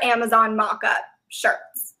other Amazon mock-up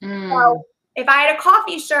shirts. So if I had a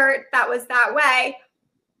coffee shirt that was that way,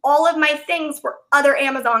 all of my things were other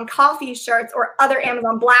Amazon coffee shirts or other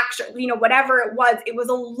Amazon black shirts, you know, whatever it was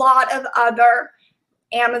a lot of other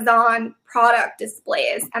Amazon product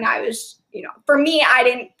displays. And I was, you know, for me, I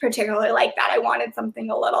didn't particularly like that. I wanted something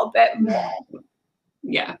a little bit more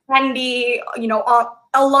trendy, you know,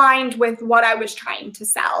 aligned with what I was trying to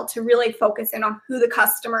sell, to really focus in on who the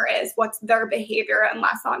customer is, what's their behavior, and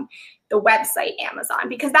less on the website Amazon,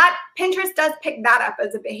 because that Pinterest does pick that up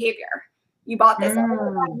as a behavior. You bought this,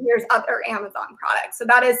 here's other Amazon products. So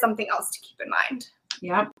that is something else to keep in mind.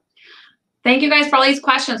 Yep. Thank you guys for all these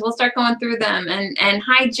questions. We'll start going through them. And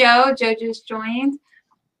hi, Joe. Joe just joined.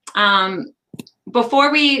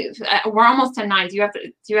 Before we're almost to 9. Do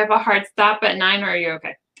you have a hard stop at 9, or are you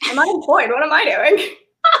okay? I'm unemployed. What am I doing?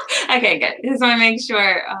 Okay, good. Just want to make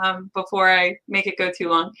sure before I make it go too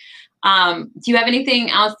long. Do you have anything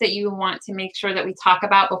else that you want to make sure that we talk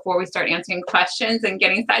about before we start answering questions and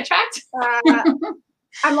getting sidetracked?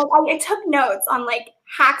 I took notes on like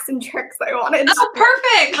hacks and tricks I wanted. Oh,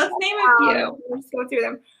 perfect. Let's name a few. Let's go through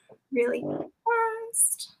them really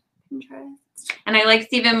fast. Pinterest. And I like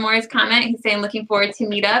Stephen Moore's comment. He's saying, looking forward to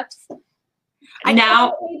meetups. I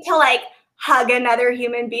can't wait to like hug another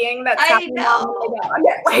human being. That's I know.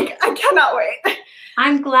 Like, I cannot wait.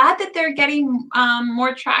 I'm glad that they're getting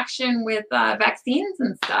more traction with vaccines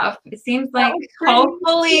and stuff. It seems like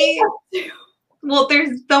hopefully, well,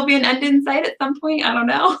 there'll be an end in sight at some point. I don't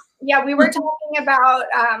know. Yeah, we were talking about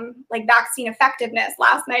like vaccine effectiveness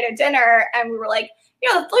last night at dinner, and we were like,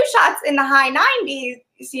 you know, the flu shot's in the high 90s,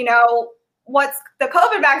 you know, what's the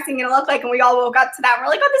COVID vaccine going to look like? And we all woke up to that. And we're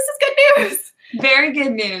like, oh, this is good news. Very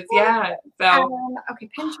good news. Yeah. So okay,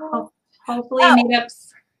 Pinterest. Hopefully meetups.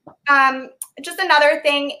 Just another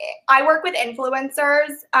thing, I work with influencers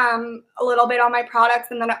a little bit on my products,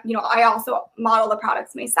 and then, you know, I also model the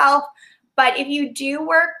products myself. But if you do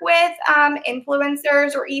work with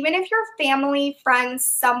influencers, or even if your family, friends,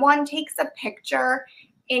 someone takes a picture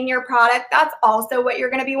in your product, that's also what you're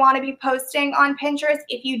going to want to be posting on Pinterest.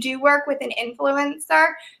 If you do work with an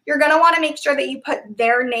influencer, you're going to want to make sure that you put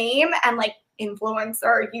their name and like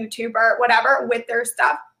influencer, YouTuber, whatever, with their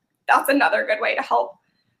stuff. That's another good way to help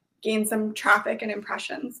gain some traffic and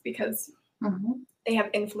impressions, because they have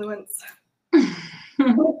influence.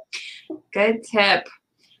 Good tip.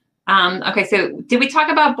 Okay, so did we talk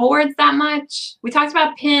about boards that much? We talked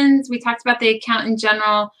about pins. We talked about the account in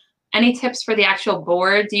general. Any tips for the actual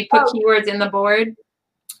board? Do you put keywords in the board?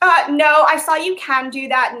 No, I saw you can do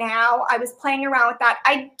that now. I was playing around with that.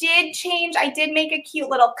 I did make a cute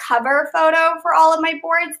little cover photo for all of my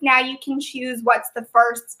boards. Now you can choose what's the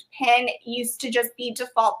first pin. It used to just be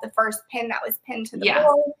default. The first pin that was pinned to the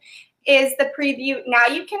board is the preview. Now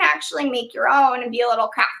you can actually make your own and be a little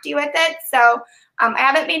crafty with it. So I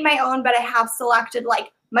haven't made my own, but I have selected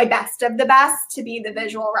like my best of the best to be the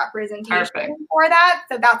visual representation for that.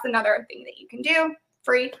 So that's another thing that you can do.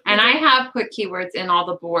 Free. And I have put keywords in all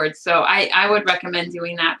the boards. So I would recommend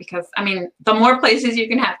doing that because, I mean, the more places you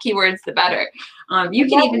can have keywords, the better. You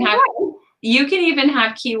can even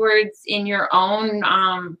have keywords in your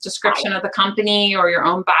own description of the company or your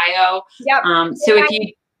own bio. Yep. So if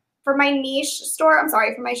you... For my niche store,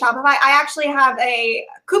 for my Shopify, I actually have a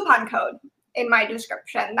coupon code in my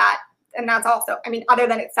description and that's also, I mean, other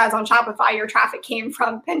than it says on Shopify, your traffic came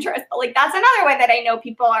from Pinterest, but like that's another way that I know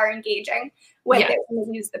people are engaging with it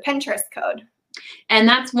when they use the Pinterest code. And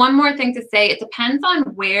that's one more thing to say. It depends on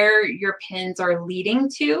where your pins are leading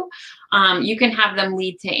to. You can have them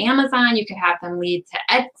lead to Amazon. You could have them lead to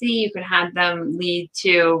Etsy. You could have them lead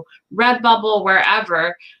to Redbubble,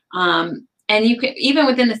 wherever. And you can, even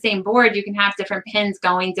within the same board, you can have different pins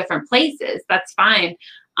going different places. That's fine.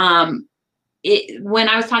 When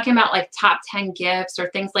I was talking about like top 10 gifts or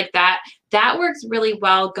things like that, that works really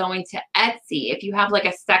well going to Etsy. If you have like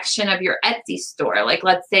a section of your Etsy store, like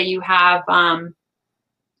let's say you have, I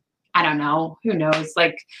don't know, who knows,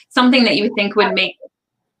 like something that you think would make,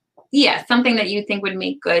 something that you think would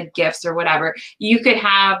make good gifts or whatever, you could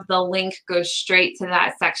have the link go straight to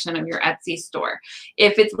that section of your Etsy store.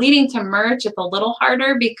 If it's leading to merch, it's a little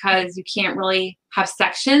harder because you can't really have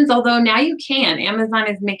sections, although now you can. Amazon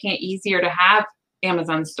is making it easier to have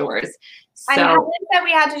Amazon stores. So, I know that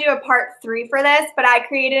we had to do a part 3 for this, but I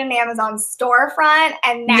created an Amazon storefront,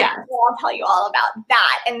 and next I'll tell you all about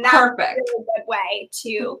that. And that's a really good way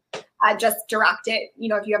to just direct it. You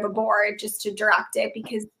know, if you have a board, just to direct it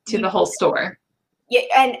because to the whole store. Yeah,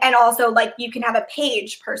 and also like you can have a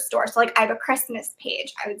page per store. So like I have a Christmas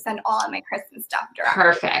page. I would send all of my Christmas stuff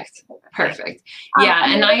directly. Perfect.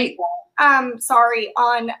 Yeah, and sorry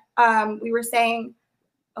on we were saying.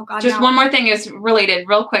 Oh God, just one more thing is related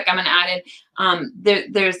real quick. I'm going to add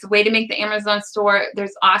in, there's a way to make the Amazon store.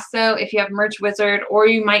 There's also, if you have Merch Wizard, or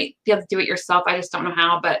you might be able to do it yourself. I just don't know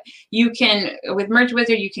how, but you can, with Merch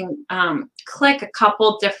Wizard, you can click a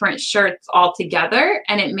couple different shirts all together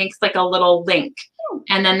and it makes like a little link.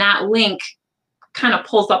 And then that link kind of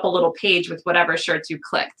pulls up a little page with whatever shirts you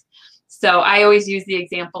clicked. So I always use the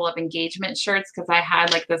example of engagement shirts because I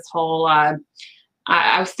had like this whole,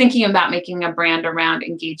 I was thinking about making a brand around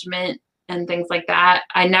engagement and things like that.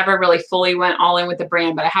 I never really fully went all in with the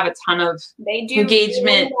brand, but I have a ton of engagement.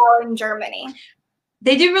 Really well in Germany.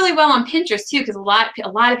 They do really well on Pinterest too, because a lot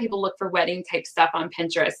of people look for wedding type stuff on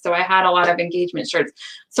Pinterest. So I had a lot of engagement shirts.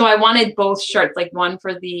 So I wanted both shirts, like one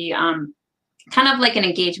for the kind of like an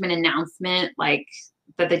engagement announcement, like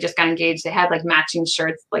that they just got engaged. They had like matching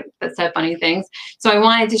shirts like that said funny things. So I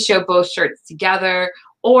wanted to show both shirts together,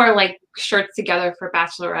 or like shirts together for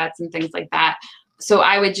bachelorettes and things like that. So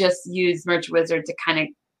I would just use Merch Wizard to kind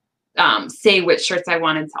of say which shirts I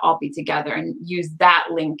wanted to all be together and use that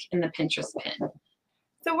link in the Pinterest pin.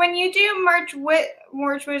 So when you do Merch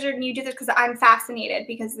Wizard and you do this, because I'm fascinated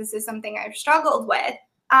because this is something I've struggled with,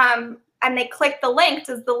 and they click the link,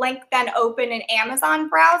 does the link then open an Amazon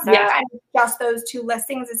browser and just those two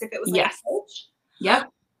listings as if it was like a page?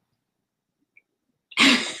 Yep.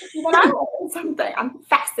 When I learned something, I'm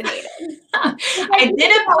fascinated. I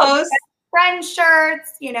did a post. Friend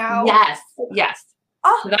shirts, you know. Yes.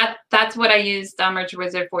 Oh. So that's what I used Merch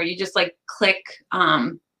Wizard for. You just like click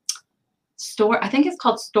store. I think it's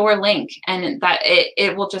called Store Link, and that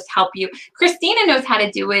it will just help you. Christina knows how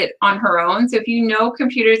to do it on her own. So if you know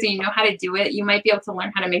computers and you know how to do it, you might be able to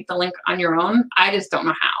learn how to make the link on your own. I just don't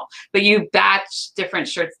know how. But you batch different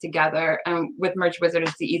shirts together, and with Merch Wizard,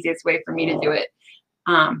 it's the easiest way for me to do it.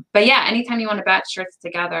 But yeah, anytime you want to batch shirts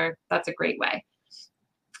together, that's a great way.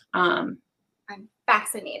 I'm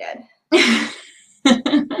fascinated. I'm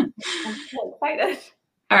so excited.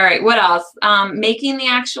 All right, what else? Making the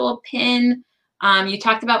actual pin. You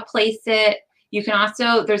talked about Place It. You can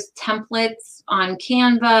also, there's templates on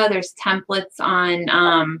Canva. There's templates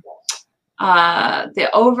on the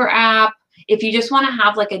Over app. If you just want to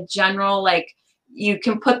have like a general, like you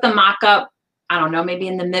can put the mock-up, I don't know, maybe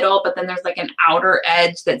in the middle, but then there's like an outer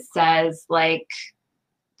edge that says like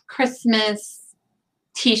Christmas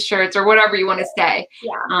t-shirts or whatever you want to say.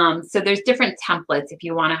 Yeah. So there's different templates if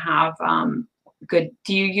you want to have good.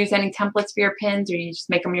 Do you use any templates for your pins, or you just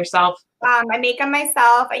make them yourself? I make them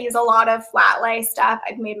myself. I use a lot of flat lay stuff.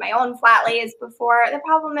 I've made my own flat lays before. The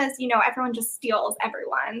problem is, everyone just steals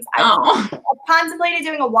everyone's. I've contemplated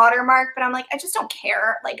doing a watermark, but I'm like, I just don't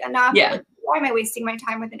care enough. Yeah. Like, why am I wasting my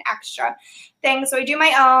time with an extra thing? So I do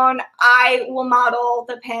my own. I will model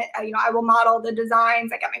the pin. I will model the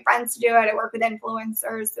designs. I get my friends to do it. I work with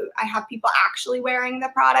influencers, so I have people actually wearing the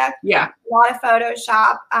product. Yeah. A lot of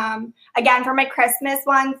Photoshop. Again, for my Christmas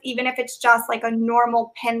ones, even if it's just like a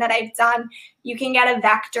normal pin that I've done, you can get a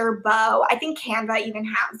vector bow. I think Canva even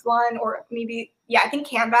has one, or maybe, I think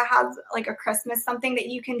Canva has like a Christmas something that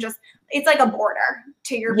you can just, it's like a border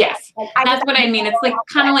to your Yes. pin. That's what I mean. It's like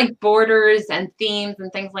kind of like borders and themes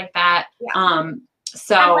and things like that. Yeah.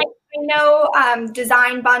 So I know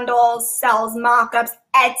Design Bundles sells mock-ups.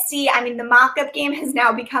 Etsy, I mean, the mock-up game has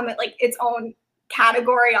now become like its own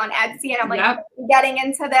category on Etsy, and I'm like getting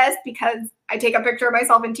into this because I take a picture of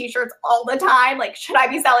myself in t-shirts all the time. Like, should I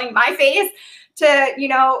be selling my face to,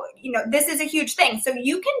 this is a huge thing. So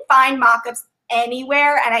you can find mock-ups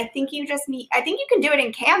anywhere, and I think you can do it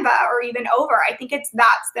in Canva or even over. I think it's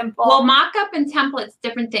that simple. Well, mock-up and template's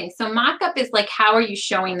different things. So mock-up is like, how are you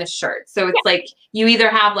showing the shirt? So it's like you either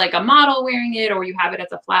have like a model wearing it, or you have it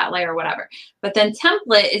as a flat lay or whatever. But then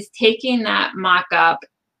template is taking that mock-up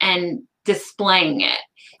and displaying it.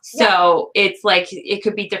 So it's like, it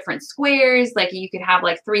could be different squares. Like you could have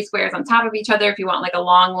like 3 squares on top of each other if you want like a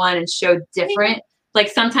long one, and show different. Like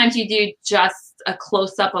sometimes you do just a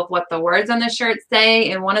close-up of what the words on the shirt say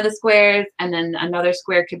in one of the squares, and then another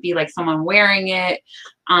square could be like someone wearing it.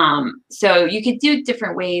 So you could do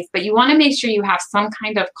different ways, but you want to make sure you have some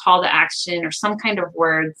kind of call to action or some kind of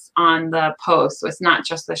words on the post, so it's not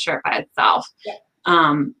just the shirt by itself.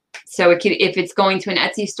 So it could, if it's going to an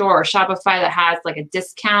Etsy store or Shopify that has like a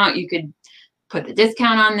discount, you could put the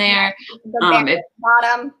discount on there.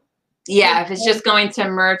 Bottom. Yeah, if it's just going to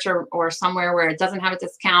merch or somewhere where it doesn't have a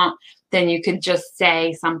discount, then you could just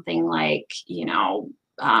say something like, Something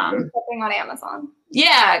on Amazon.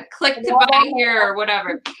 Yeah, click to buy here or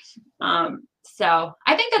whatever. So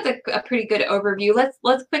I think that's a pretty good overview.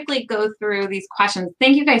 Let's quickly go through these questions.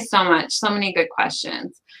 Thank you guys so much. So many good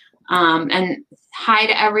questions. And hi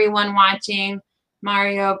to everyone watching.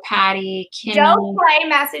 Mario, Patty, Kimmy. Joe Clay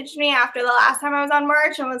messaged me after the last time I was on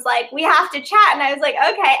merch and was like, we have to chat. And I was like,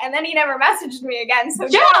 okay. And then he never messaged me again. So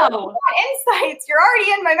Joe, insights. You're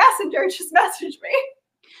already in my messenger. Just message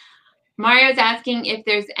me. Mario's asking if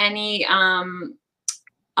there's any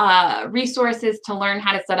resources to learn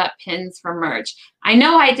how to set up pins for merch. I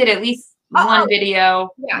know I did at least one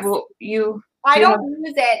video. Yes. I don't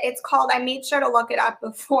use it. It's called, I made sure to look it up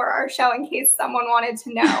before our show in case someone wanted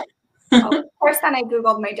to know. Of course, then I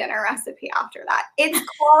Googled my dinner recipe after that. It's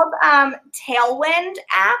called Tailwind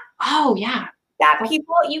app. Oh, yeah. That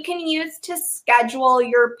you can use to schedule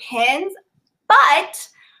your pins. But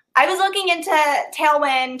I was looking into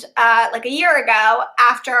Tailwind like a year ago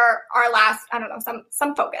after our last,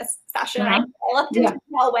 some focus session. I looked into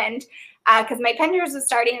Tailwind because my Pinterest was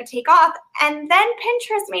starting to take off. And then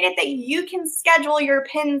Pinterest made it that you can schedule your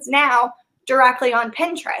pins now directly on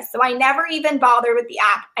Pinterest. So I never even bothered with the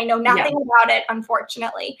app. I know nothing about it,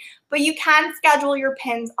 unfortunately. But you can schedule your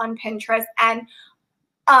pins on Pinterest. And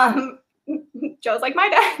Joe's like my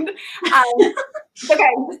dad. Okay,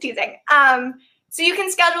 I'm just teasing. So you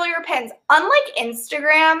can schedule your pins. Unlike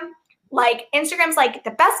Instagram, Instagram's like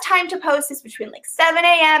the best time to post is between like 7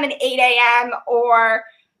 a.m. and 8 a.m. or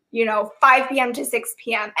 5 p.m. to 6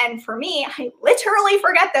 p.m. And for me, I literally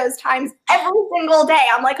forget those times every single day.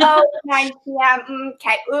 I'm like, 9 p.m.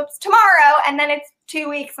 Okay, oops, tomorrow. And then it's 2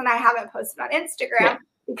 weeks and I haven't posted on Instagram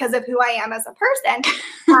because of who I am as a person.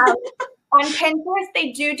 On Pinterest,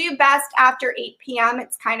 they do best after 8 p.m.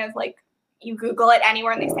 It's kind of like you Google it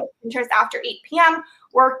anywhere and they say Pinterest after 8 p.m.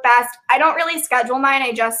 work best. I don't really schedule mine.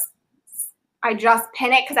 I just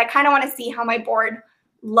pin it because I kind of want to see how my board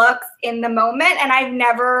looks in the moment, and I've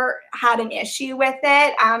never had an issue with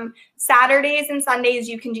it. Saturdays and Sundays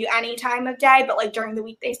you can do any time of day, but like during the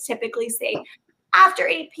week they typically say after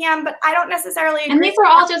 8 p.m. But I don't necessarily agree. And these are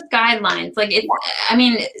all just guidelines. Like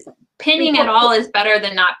pinning at all is better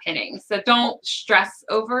than not pinning. So don't stress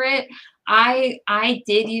over it. I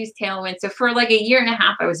did use Tailwind. So for like a year and a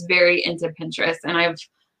half, I was very into Pinterest, and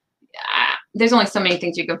there's only so many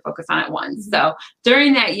things you can focus on at once. So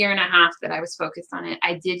during that year and a half that I was focused on it,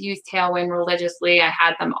 I did use Tailwind religiously. I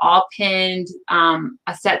had them all pinned,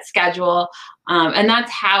 a set schedule, and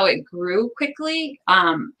that's how it grew quickly.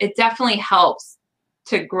 It definitely helps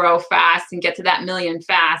to grow fast and get to that million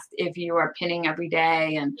fast if you are pinning every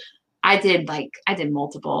day. And I did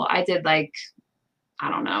multiple. I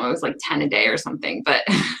don't know, it was like 10 a day or something, but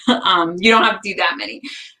you don't have to do that many.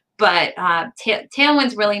 But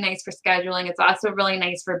Tailwind's really nice for scheduling. It's also really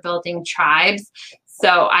nice for building tribes.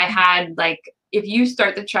 So I had like, if you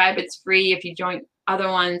start the tribe, it's free. If you join other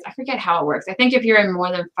ones, I forget how it works. I think if you're in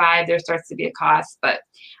more than 5, there starts to be a cost, but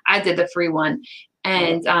I did the free one.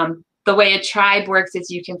 And the way a tribe works is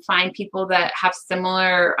you can find people that have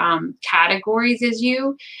similar categories as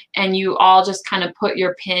you, and you all just kind of put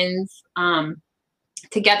your pins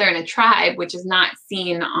together in a tribe, which is not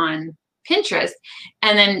seen on Pinterest.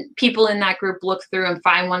 And then people in that group look through and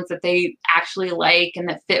find ones that they actually like and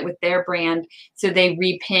that fit with their brand. So they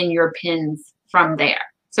repin your pins from there.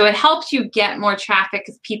 So it helps you get more traffic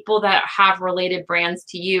because people that have related brands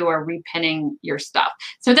to you are repinning your stuff.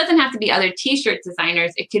 So it doesn't have to be other t-shirt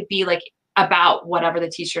designers. It could be like about whatever the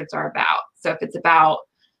t-shirts are about. So if it's about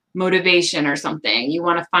motivation or something, you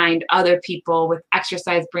want to find other people with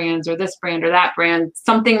exercise brands or this brand or that brand,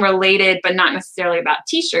 something related, but not necessarily about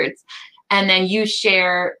t-shirts. And then you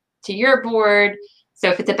share to your board. So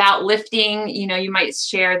if it's about lifting, you know, you might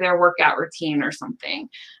share their workout routine or something.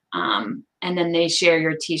 And then they share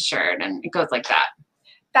your t-shirt and it goes like that.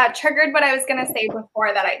 That triggered what I was going to say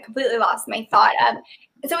before that I completely lost my thought of.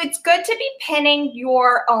 So it's good to be pinning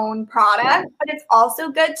your own product, but it's also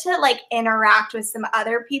good to like interact with some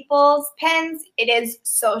other people's pins. It is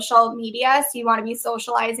social media, so you want to be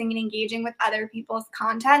socializing and engaging with other people's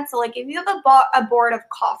content. So like if you have a board of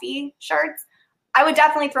coffee shirts, I would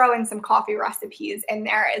definitely throw in some coffee recipes in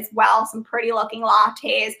there as well, some pretty looking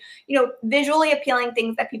lattes, you know, visually appealing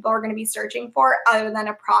things that people are going to be searching for other than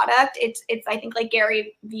a product. It's I think like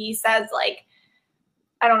Gary Vee says, like,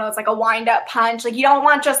 I don't know, it's like a wind up punch. Like you don't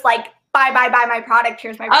want just like, buy my product.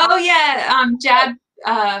 Here's my product. Oh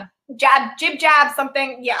yeah. Jib jab,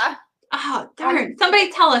 something. Yeah. Oh, darn.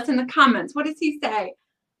 Somebody tell us in the comments. What does he say?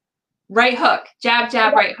 Right hook, jab,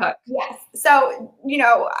 jab, right hook. Yes. So, you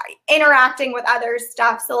know, interacting with other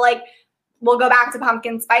stuff. So like, we'll go back to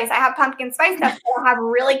pumpkin spice. I have pumpkin spice stuff. So I have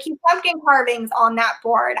really cute pumpkin carvings on that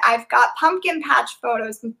board. I've got pumpkin patch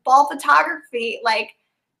photos, some fall photography, like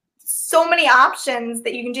so many options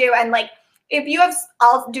that you can do. And like, if you have,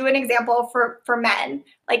 I'll do an example for men.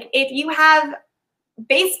 Like if you have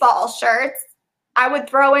baseball shirts, I would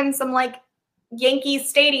throw in some like Yankee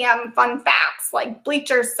Stadium fun facts, like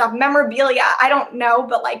bleacher stuff, memorabilia, I don't know,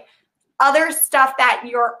 but like other stuff that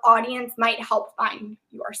your audience might help find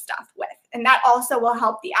your stuff with. And that also will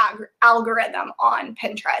help the algorithm on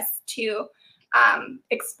Pinterest to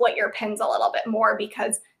exploit your pins a little bit more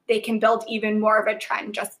because they can build even more of a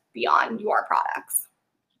trend just beyond your products.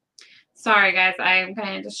 Sorry guys, I'm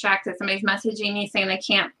kind of distracted. Somebody's messaging me saying they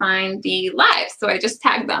can't find the live. So I just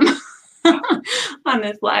tagged them on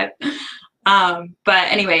this live. But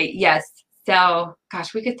anyway, yes. So,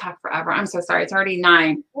 gosh, we could talk forever. I'm so sorry. It's already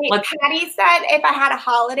 9. Wait, Patty said if I had a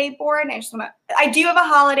holiday board, I do have a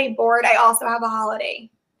holiday board. I also have a holiday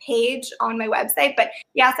page on my website, but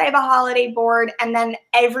yes, I have a holiday board. And then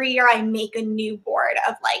every year I make a new board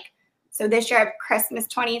of like, so this year I have Christmas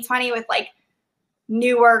 2020 with like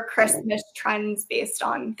newer Christmas trends based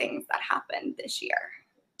on things that happened this year.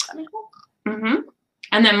 That make cool? Mm-hmm.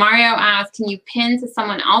 And then Mario asked, can you pin to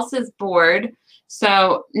someone else's board?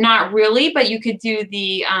 So not really, but you could do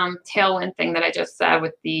the Tailwind thing that I just said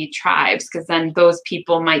with the tribes, because then those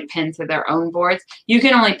people might pin to their own boards. You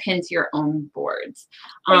can only pin to your own boards.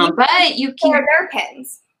 But you can share their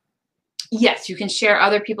pins. Yes, you can share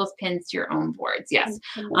other people's pins to your own boards. Yes.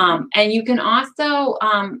 And you can also,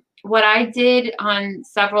 what I did on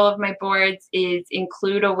several of my boards is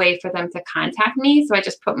include a way for them to contact me. So I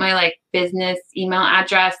just put my like business email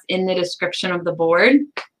address in the description of the board.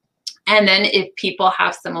 And then if people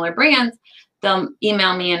have similar brands, they'll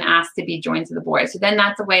email me and ask to be joined to the board. So then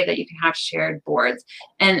that's a way that you can have shared boards.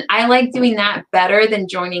 And I like doing that better than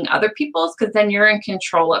joining other people's, because then you're in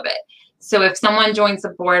control of it. So if someone joins a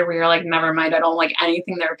board where you're like, never mind, I don't like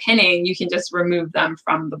anything they're pinning, you can just remove them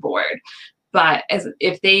from the board. But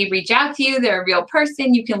if they reach out to you, they're a real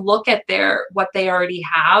person, you can look at what they already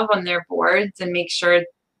have on their boards and make sure it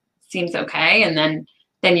seems okay. And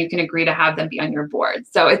then you can agree to have them be on your board.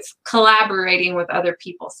 So it's collaborating with other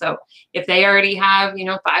people. So if they already have,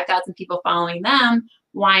 5,000 people following them,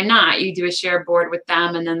 why not? You do a shared board with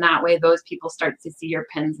them, and then that way those people start to see your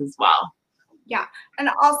pins as well. Yeah. And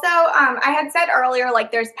also, I had said earlier,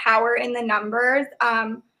 like there's power in the numbers.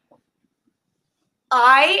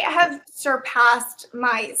 I have surpassed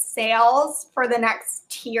my sales for the next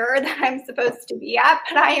tier that I'm supposed to be at,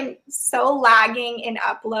 but I am so lagging in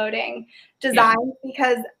uploading designs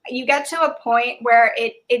because you get to a point where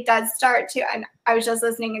it does start to, and I was just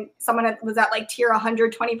listening and someone was at like tier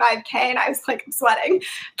 125K and I was like, I'm sweating.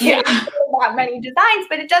 Can't do that many designs,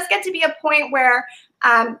 but it does get to be a point where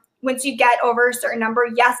once you get over a certain number,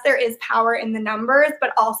 yes, there is power in the numbers,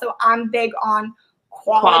 but also I'm big on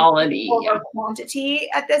quality over quantity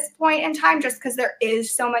at this point in time, just because there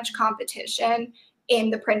is so much competition in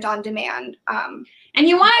the print on demand. And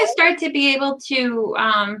you want to start to be able to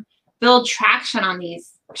build traction on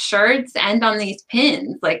these shirts and on these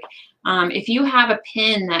pins. Like if you have a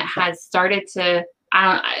pin that has started to,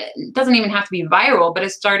 it doesn't even have to be viral, but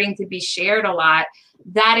it's starting to be shared a lot,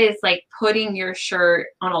 that is like putting your shirt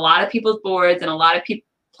on a lot of people's boards and a lot of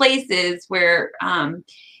places where,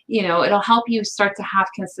 you know, it'll help you start to have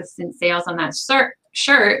consistent sales on that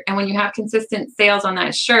shirt. And when you have consistent sales on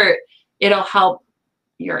that shirt, it'll help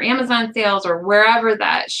your Amazon sales or wherever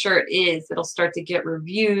that shirt is. It'll start to get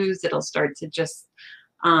reviews. It'll start to just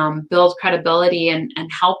build credibility and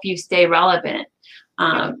help you stay relevant.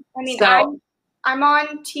 I mean, so, I'm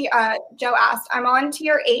on Joe asked, I'm on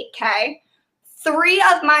tier 8K.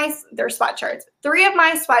 They're sweatshirts. 3 of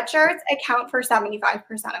my sweatshirts account for 75%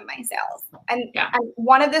 of my sales. And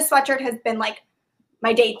one of the sweatshirt has been like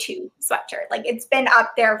my day 2 sweatshirt. Like it's been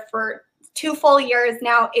up there for 2 full years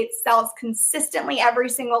now. It sells consistently every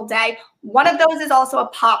single day. One of those is also a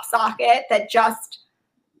pop socket that just,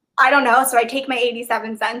 I don't know. So I take my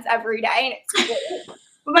 87 cents every day and it's great.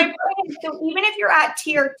 But so even if you're at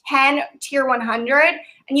tier 10, tier 100,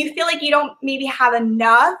 and you feel like you don't maybe have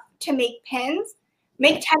enough to make pins,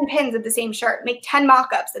 make 10 pins of the same shirt, make 10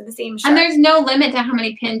 mock-ups of the same shirt. And there's no limit to how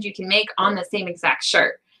many pins you can make on the same exact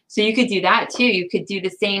shirt. So you could do that too. You could do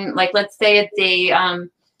the same, like let's say it's a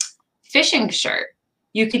fishing shirt.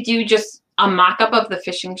 You could do just a mock-up of the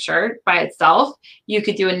fishing shirt by itself. You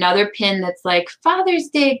could do another pin that's like Father's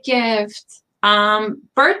Day gift,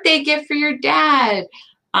 birthday gift for your dad.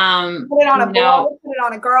 Put it on a boy, put it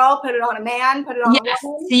on a girl, put it on a man, put it on a woman.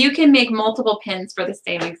 So you can make multiple pins for the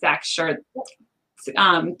same exact shirt,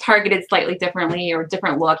 targeted slightly differently or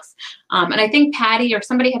different looks. And I think Patty or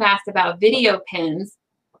somebody had asked about video pins.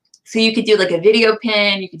 So you could do like a video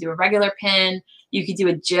pin, you could do a regular pin, you could do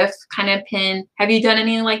a GIF kind of pin. Have you done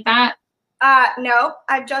anything like that? No,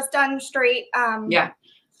 I've just done straight.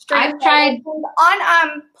 I've tried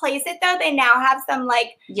on Place It though. They now have some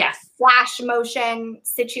like flash motion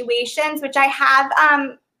situations, which I have.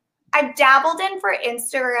 I've dabbled in for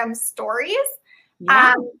Instagram stories.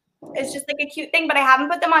 It's just like a cute thing, but I haven't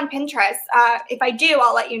put them on Pinterest. If I do,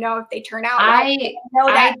 I'll let you know if they turn out. I know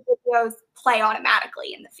that videos play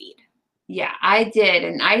automatically in the feed. Yeah, I did.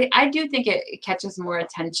 And I do think it catches more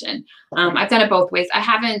attention. I've done it both ways. I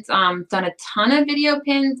haven't done a ton of video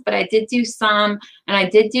pins, but I did do some. And I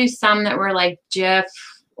did do some that were like GIF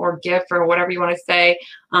or GIF or whatever you want to say.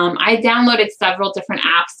 I downloaded several different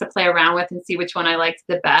apps to play around with and see which one I liked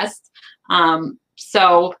the best.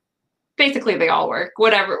 So basically they all work,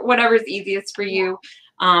 whatever's easiest for you.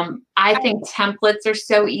 I think templates are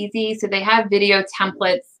so easy. So they have video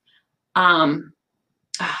templates.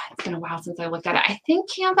 It's been a while since I looked at it. I think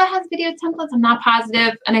Canva has video templates. I'm not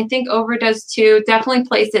positive. And I think Over does too. Definitely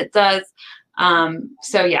Place It does.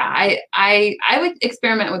 So yeah, I would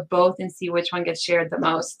experiment with both and see which one gets shared the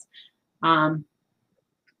most.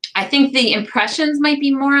 I think the impressions might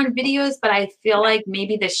be more on videos, but I feel like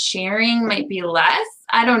maybe the sharing might be less.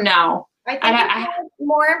 I don't know. I think I have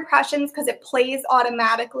more impressions because it plays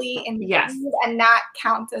automatically in the feed, and that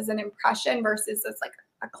counts as an impression versus it's like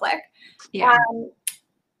a click. Yeah.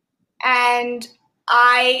 And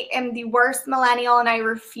I am the worst millennial and I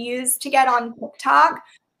refuse to get on TikTok.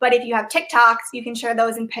 But if you have TikToks, you can share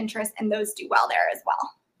those in Pinterest and those do well there as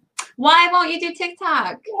well. Why won't you do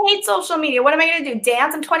TikTok? I hate social media. What am I going to do?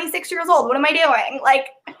 Dance? I'm 26 years old. What am I doing? Like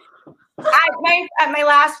at my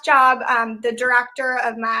last job, the director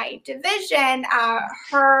of my division,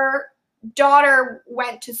 her daughter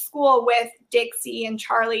went to school with Dixie and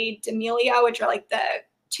Charlie D'Amelio, which are like the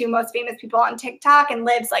 2 most famous people on TikTok, and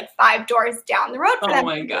lives like 5 doors down the road from them. Oh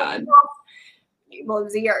my God. Well, it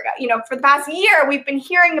was a year ago. You know, for the past year, we've been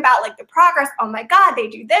hearing about like the progress. Oh my God, they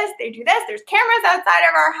do this, they do this. There's cameras outside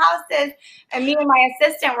of our houses. And me and my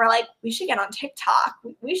assistant were like, we should get on TikTok.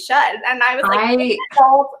 We should. And I was like,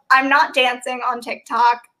 I'm not dancing on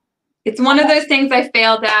TikTok. It's one of those things I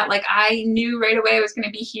failed at. Like I knew right away it was going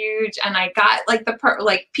to be huge, and I got like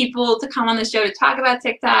people to come on the show to talk about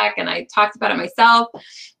TikTok, and I talked about it myself.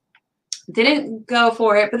 Didn't go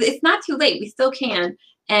for it, but it's not too late. We still can.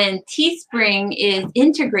 And Teespring is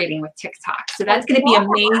integrating with TikTok. So that's going to be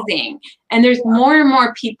amazing. And there's more and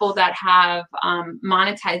more people that have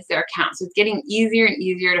monetized their accounts. So it's getting easier and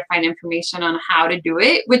easier to find information on how to do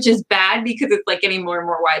it, which is bad because it's like getting more and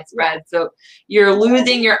more widespread. So you're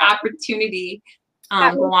losing your opportunity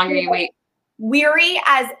the longer you wait. Weary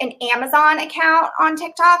as an Amazon account on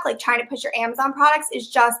TikTok, like trying to push your Amazon products, is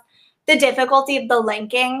just the difficulty of the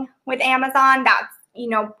linking with Amazon. That's, you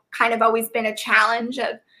know, kind of always been a challenge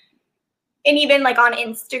of, and even like on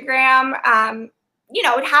Instagram, you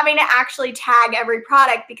know, having to actually tag every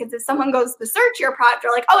product, because if someone goes to search your product,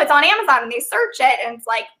 they're like, oh, it's on Amazon, and they search it, and it's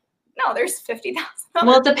like, no, there's 50,000.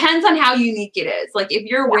 Well, it depends on how unique it is. Like if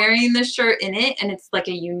you're wearing the shirt in it and it's like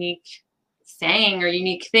a unique saying or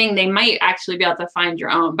unique thing, they might actually be able to find your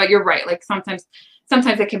own. But you're right. Like sometimes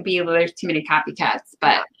it can be, there's too many copycats,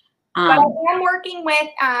 but I am working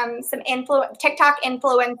with some TikTok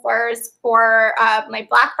influencers for my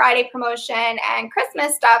Black Friday promotion and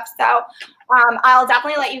Christmas stuff. So I'll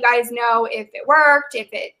definitely let you guys know if it worked, if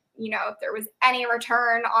it, you know, if there was any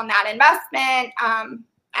return on that investment,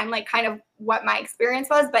 and like kind of what my experience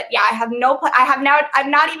was. But yeah, I've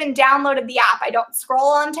not even downloaded the app. I don't scroll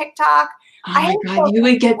on TikTok. Oh my God, you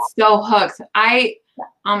would get so hooked.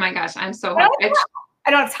 Oh my gosh, I'm so hooked. I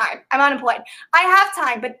don't have time. I'm unemployed. I have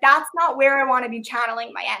time, but that's not where I want to be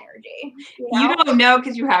channeling my energy. You don't know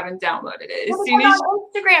because you haven't downloaded it. As soon as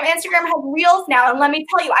Instagram has Reels now, and let me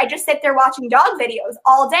tell you, I just sit there watching dog videos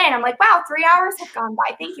all day, and I'm like, wow, 3 hours have gone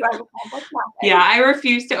by. Thank you. I've accomplished nothing. Yeah, I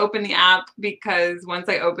refuse to open the app because once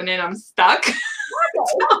I open it, I'm stuck. So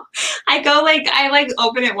I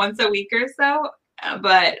open it once a week or so,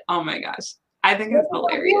 but oh my gosh. I think it's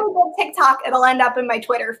hilarious. If I TikTok, it'll end up in my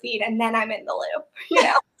Twitter feed, and then I'm in the loop. You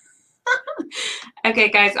know. Okay,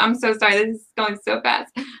 guys, I'm so sorry. This is going so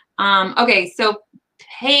fast. Okay, so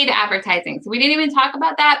paid advertising. So we didn't even talk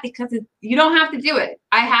about that because you don't have to do it.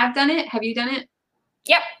 I have done it. Have you done it?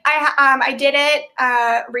 Yep, I did it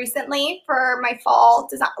recently for my fall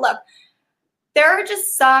design. Look, there are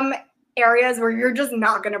just some areas where you're just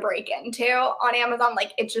not going to break into on Amazon.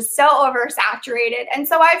 Like it's just so oversaturated. And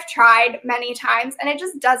so I've tried many times and it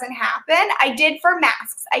just doesn't happen. I did for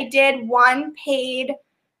masks. I did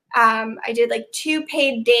like 2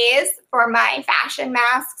 paid days for my fashion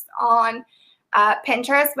masks on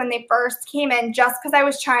Pinterest when they first came in, just because I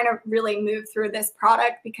was trying to really move through this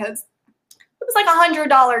product because it was like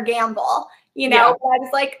 $100 gamble. You know, yeah. But I was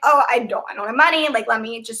like, oh, I don't have money. Like, let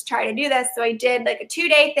me just try to do this. So I did like a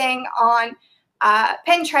 2-day thing on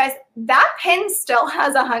Pinterest. That pin still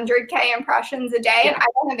has 100K impressions a day, and I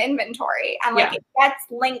don't have inventory. And like it gets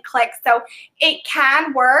link clicks. So it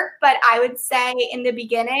can work, but I would say in the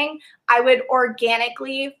beginning, I would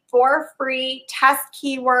organically, for free, test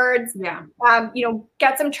keywords, you know,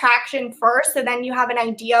 get some traction first. So then you have an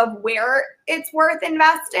idea of where it's worth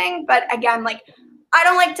investing. But again, like, I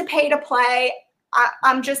don't like to pay to play.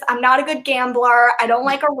 I'm not a good gambler. I don't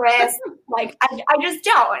like a risk. Like I just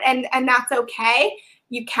don't. And that's okay.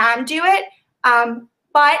 You can do it.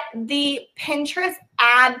 But the Pinterest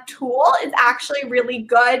ad tool is actually really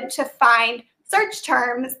good to find search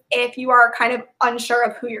terms if you are kind of unsure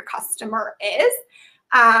of who your customer is.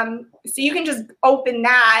 So you can just open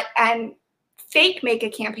that and fake make a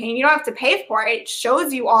campaign. You don't have to pay for it. It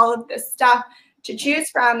shows you all of this stuff to choose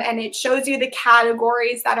from, and it shows you the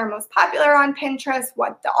categories that are most popular on Pinterest,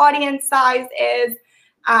 what the audience size is,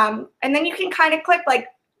 and then you can kind of click, like,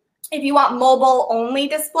 if you want mobile only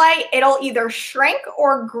display, it'll either shrink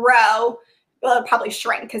or grow. Well, it'll probably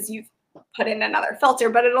shrink because you've put in another filter,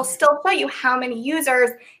 but it'll still show you how many users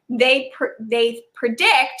they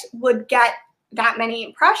predict would get that many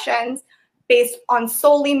impressions based on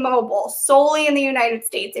solely mobile, solely in the United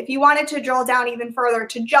States. If you wanted to drill down even further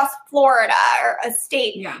to just Florida or a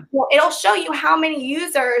state, well, it'll show you how many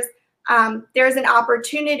users there's an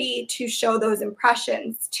opportunity to show those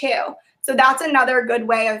impressions too. So that's another good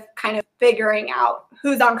way of kind of figuring out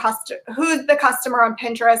who's the customer on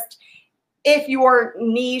Pinterest, if your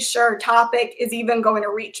niche or topic is even going to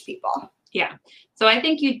reach people. Yeah. So I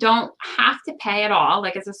think you don't have to pay at all.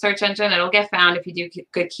 Like, as a search engine, it'll get found if you do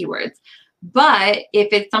good keywords. But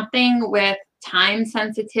if it's something with time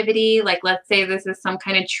sensitivity, like let's say this is some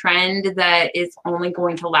kind of trend that is only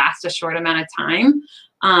going to last a short amount of time,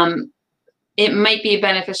 it might be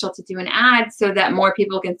beneficial to do an ad so that more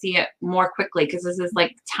people can see it more quickly, because this is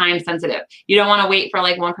like time sensitive. You don't want to wait for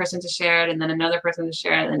like one person to share it and then another person to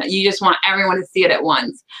share it, and you just want everyone to see it at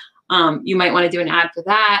once. You might want to do an ad for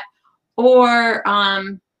that. Or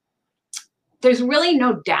there's really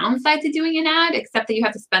no downside to doing an ad except that you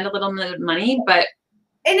have to spend a little bit of money, but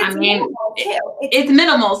And it's I mean, minimal too. It's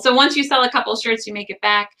minimal. So once you sell a couple shirts, you make it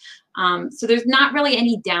back. So there's not really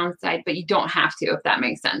any downside, but you don't have to, if that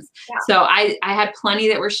makes sense. Yeah. So I had plenty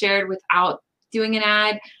that were shared without doing an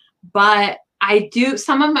ad, but I do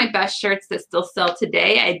some of my best shirts that still sell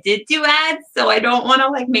today. I did do ads, so I don't want to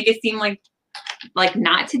like make it seem like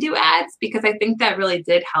not to do ads, because I think that really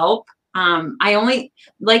did help. I only,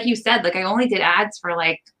 like you said, like I only did ads for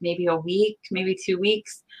like maybe a week, maybe 2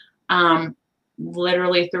 weeks,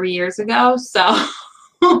 literally 3 years ago. So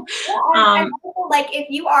and also, like if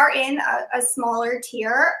you are in a smaller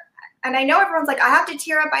tier, and I know everyone's like, I have to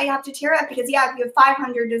tier up, because yeah, if you have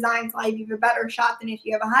 500 designs, like you have a better shot than if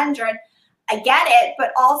you have 100. I get it,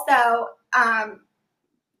 but also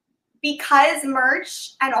because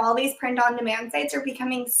merch and all these print-on-demand sites are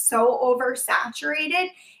becoming so oversaturated,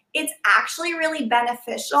 it's actually really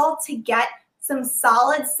beneficial to get some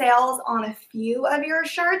solid sales on a few of your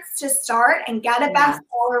shirts to start and get a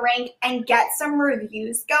bestseller rank and get some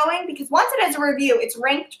reviews going, because once it has a review, it's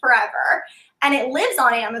ranked forever and it lives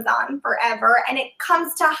on Amazon forever, and it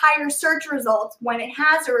comes to higher search results when it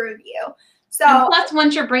has a review. So and plus,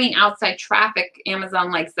 once you're bringing outside traffic,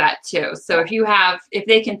 Amazon likes that too. So if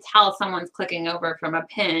they can tell someone's clicking over from a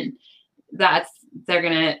pin, they're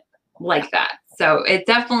gonna like that. So it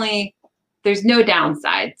definitely, there's no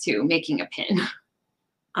downside to making a pin.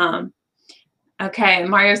 Okay,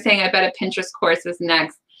 Mario's saying, I bet a Pinterest course is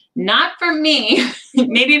next. Not from me,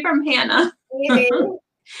 maybe from Hannah. maybe.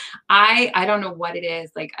 I don't know what it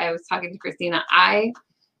is. Like I was talking to Christina, I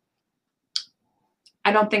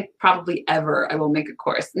don't think probably ever I will make a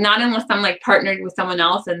course. Not unless I'm like partnered with someone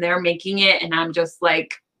else and they're making it and I'm just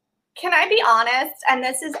like. Can I be honest? And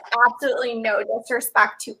this is absolutely no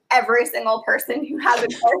disrespect to every single person who has a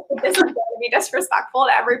course, but this is going to be disrespectfful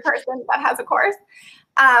to every person that has a course.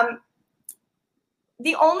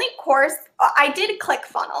 The only course, I did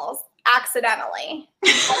ClickFunnels accidentally.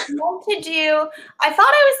 I thought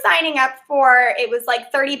I was signing up for, it was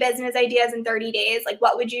like 30 business ideas in 30 days. Like,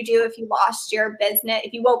 what would you do if you lost your business?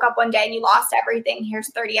 If you woke up one day and you lost everything, here's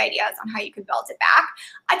 30 ideas on how you could build it back.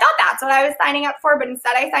 I thought that's what I was signing up for, but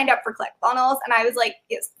instead I signed up for ClickFunnels, and I was like,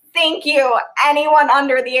 yes, thank you. Anyone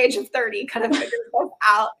under the age of 30 could have figured this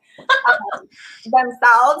out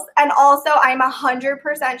themselves. And also, I'm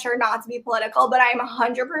 100% sure, not to be political, but I'm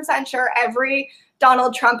 100% sure every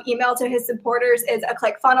Donald Trump email to his supporters is a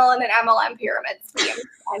ClickFunnels and an MLM pyramid scheme,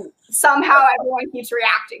 and somehow everyone keeps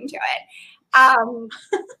reacting to it.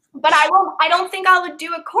 But I don't think I would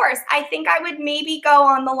do a course. I think I would maybe go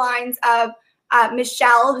on the lines of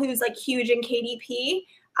Michelle, who's like huge in KDP.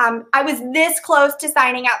 I was this close to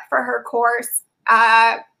signing up for her course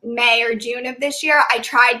May or June of this year. I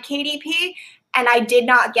tried KDP and I did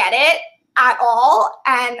not get it at all.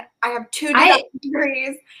 And I have 2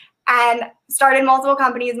 degrees and started multiple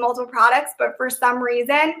companies, multiple products, but for some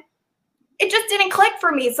reason, it just didn't click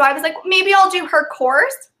for me. So I was like, maybe I'll do her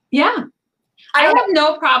course. Yeah. I have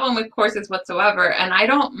no problem with courses whatsoever. And I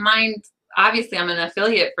don't mind, obviously I'm an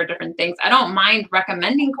affiliate for different things. I don't mind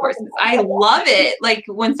recommending courses. I love it. Like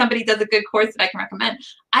when somebody does a good course that I can recommend.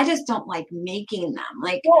 I just don't like making them.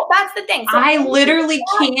 Like, well, that's the thing. So I literally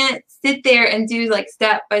can't sit there and do like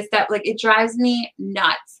step by step. Like it drives me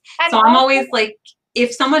nuts. So I'm always like,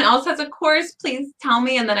 if someone else has a course, please tell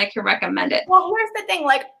me and then I can recommend it. Well, here's the thing.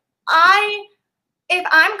 Like if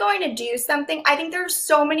I'm going to do something, I think there's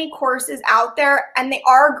so many courses out there and they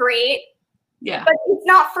are great. Yeah. But it's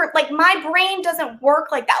not for, like, my brain doesn't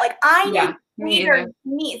work like that. Like I need readers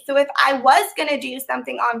me. So if I was going to do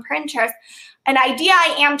something on Pinterest, an idea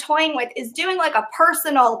I am toying with is doing like a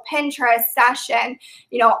personal Pinterest session.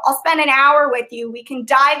 You know, I'll spend an hour with you. We can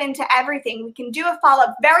dive into everything. We can do a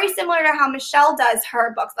follow-up, very similar to how Michelle does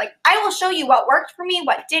her books. Like, I will show you what worked for me,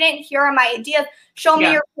 what didn't. Here are my ideas. Show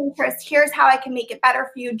me your Pinterest. Here's how I can make it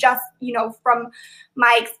better for you, just, you know, from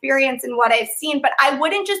my experience and what I've seen. But I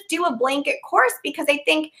wouldn't just do a blanket course, because I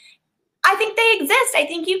think they exist. I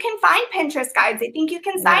think you can find Pinterest guides. I think you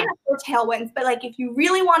can sign up for Tailwinds. But like, if you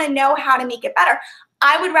really want to know how to make it better,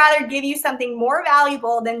 I would rather give you something more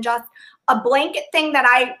valuable than just a blanket thing that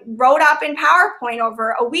I wrote up in PowerPoint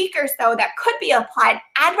over a week or so that could be applied.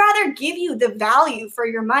 I'd rather give you the value for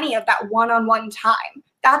your money of that one-on-one time.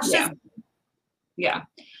 That's just. Yeah.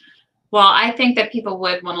 Well, I think that people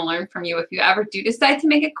would want to learn from you if you ever do decide to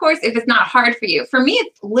make a course, if it's not hard for you. For me,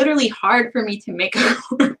 it's literally hard for me to make a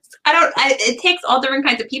course. It takes all different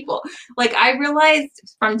kinds of people. Like, I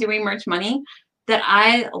realized from doing Merch Money that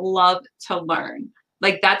I love to learn.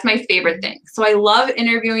 Like, that's my favorite thing. So I love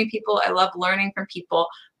interviewing people. I love learning from people.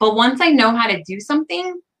 But once I know how to do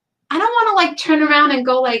something, I don't want to like turn around and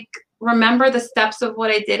go like remember the steps of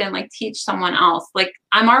what I did and like teach someone else. Like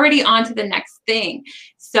I'm already on to the next thing.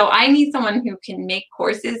 So I need someone who can make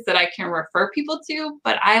courses that I can refer people to,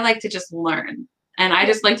 but I like to just learn. And I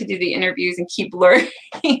just like to do the interviews and keep learning.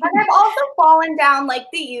 And I've also fallen down like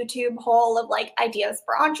the YouTube hole of like ideas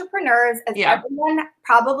for entrepreneurs, as everyone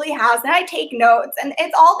probably has. And I take notes and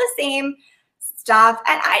it's all the same stuff.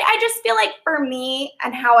 And I just feel like for me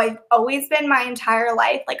and how I've always been my entire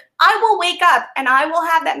life, like I will wake up and I will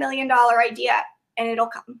have that $1 million idea and it'll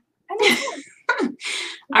come.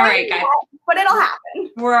 All right, guys. But it'll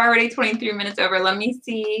happen. We're already 23 minutes over. Let me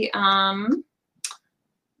see.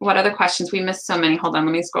 What other questions? We missed so many. Hold on.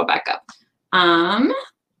 Let me scroll back up.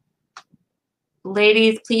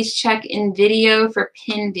 Ladies, please check InVideo for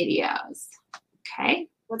pin videos. Okay.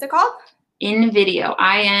 What's it called? InVideo.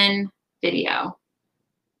 IN video.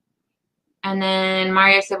 And then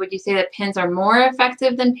Mario said, would you say that pins are more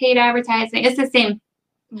effective than paid advertising? It's the same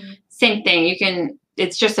thing. You can,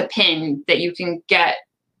 it's just a pin that you can get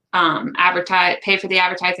pay for the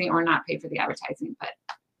advertising or not pay for the advertising, but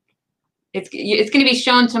it's going to be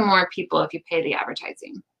shown to more people if you pay the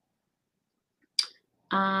advertising.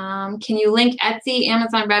 Can you link Etsy,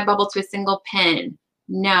 Amazon, Redbubble to a single pin?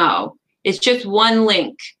 No, it's just one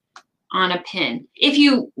link on a pin. If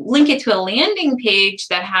you link it to a landing page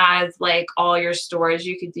that has like all your stores,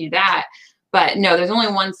 you could do that. But no, there's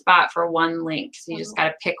only one spot for one link. So you just got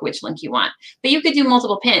to pick which link you want. But you could do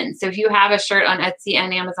multiple pins. So if you have a shirt on Etsy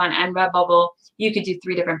and Amazon and Redbubble, you could do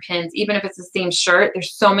 3 different pins. Even if it's the same shirt,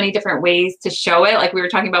 there's so many different ways to show it. Like we were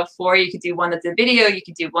talking about before, you could do one that's a video. You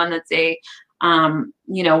could do one that's a, one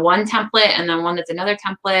template and then one that's another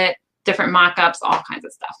template, different mock-ups, all kinds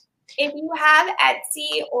of stuff. If you have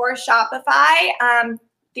Etsy or Shopify,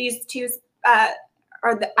 these two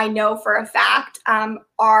I know for a fact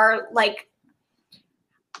are like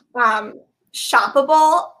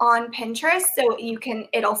shoppable on Pinterest. So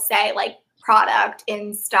it'll say like product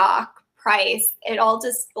in stock, price. It'll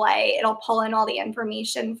pull in all the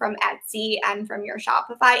information from Etsy and from your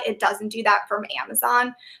Shopify. It doesn't do that from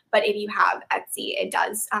Amazon, but if you have Etsy, it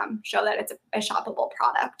does show that it's a shoppable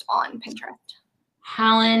product on Pinterest.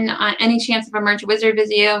 Helen, any chance of a Merch Wizard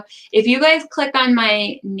video? If you guys click on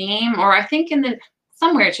my name, or I think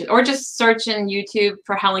somewhere, or just search in YouTube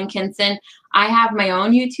for Helen Kinson, I have my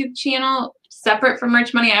own YouTube channel separate from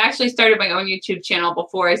Merch Money. I actually started my own YouTube channel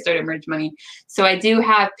before I started Merch Money. So I do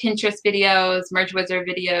have Pinterest videos, Merch Wizard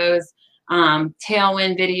videos,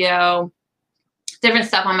 Tailwind video, different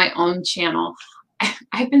stuff on my own channel.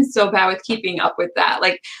 I've been so bad with keeping up with that.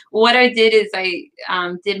 Like what I did is I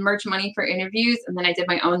did Merch Money for interviews, and then I did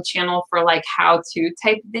my own channel for like how-to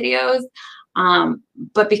type videos.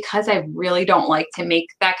 But because I really don't like to make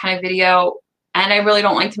that kind of video, and I really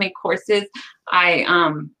don't like to make courses,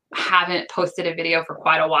 I haven't posted a video for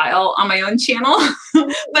quite a while on my own channel.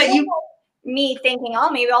 But me thinking,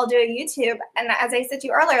 oh, maybe I'll do a YouTube. And as I said to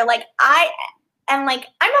you earlier, like I'm a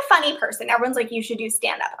funny person. Everyone's like, you should do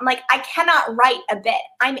stand-up. I'm like, I cannot write a bit.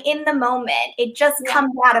 I'm in the moment. It just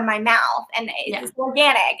comes out of my mouth, and it's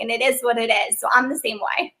organic, and it is what it is. So I'm the same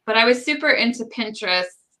way. But I was super into Pinterest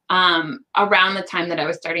around the time that I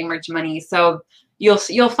was starting Merch Money. So you'll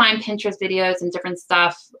find Pinterest videos and different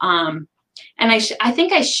stuff. And I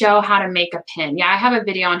think I show how to make a pin. Yeah, I have a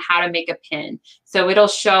video on how to make a pin. So it'll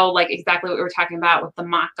show like exactly what we were talking about with the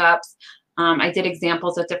mock-ups. I did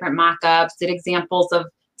examples of different mock-ups, did examples of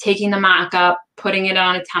taking the mock-up, putting it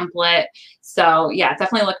on a template. So yeah,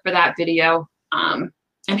 definitely look for that video.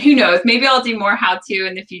 And who knows, maybe I'll do more how-to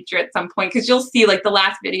in the future at some point, because you'll see like the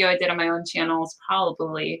last video I did on my own channel is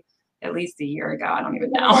probably at least a year ago. I don't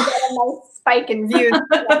even know. A nice spike in views.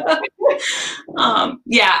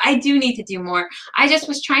 Yeah, I do need to do more. I just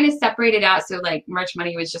was trying to separate it out so like Merch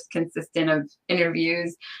Money was just consistent of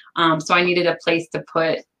interviews. So I needed a place to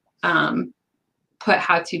put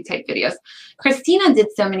how-to type videos. Christina did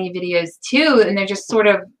so many videos too, and they're just sort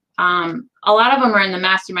of a lot of them are in the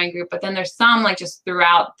mastermind group, but then there's some like just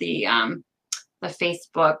throughout the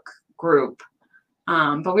Facebook group.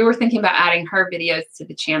 But we were thinking about adding her videos to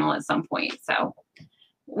the channel at some point. So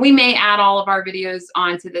we may add all of our videos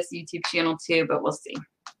onto this YouTube channel too, but we'll see.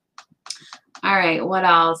 All right, what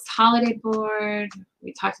else? Holiday board,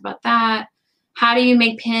 we talked about that. How do you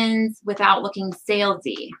make pins without looking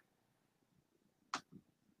salesy?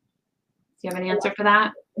 Do you have an answer for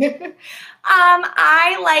that?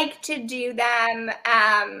 I like to do them.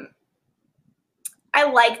 I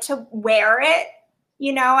like to wear it.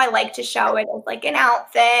 You know, I like to show it as like an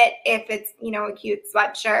outfit if it's, a cute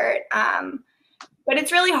sweatshirt. But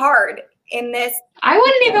it's really hard in this. I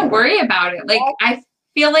wouldn't even worry about it. Like, I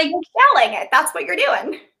feel like you're selling it. That's what you're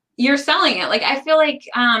doing. You're selling it. Like, I feel like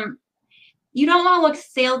you don't want to look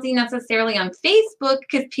salesy necessarily on Facebook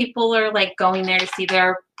because people are like going there to see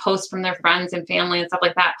their posts from their friends and family and stuff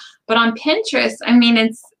like that. But on Pinterest, I mean,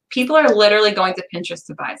 people are literally going to Pinterest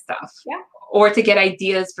to buy stuff. Yeah. Or to get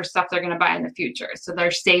ideas for stuff they're going to buy in the future. So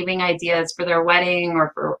they're saving ideas for their wedding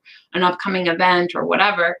or for an upcoming event or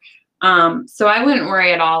whatever. So I wouldn't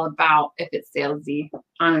worry at all about if it's salesy.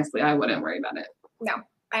 Honestly, I wouldn't worry about it. No,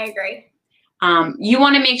 I agree. You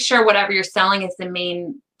want to make sure whatever you're selling is the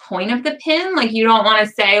main point of the pin. Like you don't want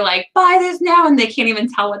to say like, buy this now, and they can't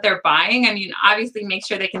even tell what they're buying. I mean, obviously make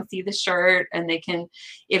sure they can see the shirt and they can,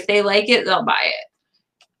 if they like it, they'll buy it.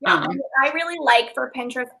 Yeah, I really like for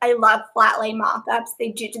Pinterest. I love flat lay mock-ups.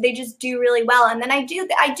 They just do really well. And then I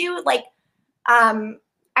do like,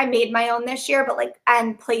 I made my own this year, but like,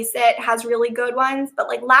 and Place It has really good ones. But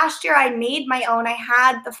like last year I made my own. I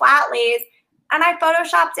had the flat lays and I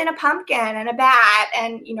photoshopped in a pumpkin and a bat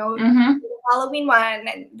and, you know, a Halloween one.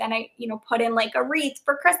 And then I, you know, put in like a wreath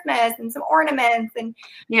for Christmas and some ornaments and,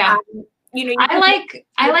 yeah, you know, I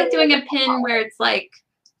like doing a pin where it's like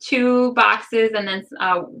 2 boxes and then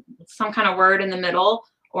some kind of word in the middle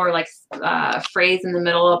or like phrase in the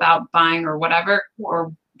middle about buying or whatever,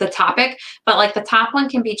 or the topic. But like the top one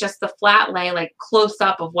can be just the flat lay, like close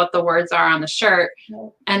up of what the words are on the shirt.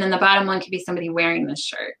 And then the bottom one can be somebody wearing the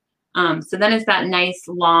shirt. So then it's that nice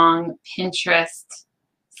long Pinterest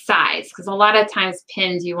size. Because a lot of times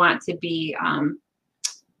pins you want to be,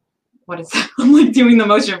 what is that? I'm like doing the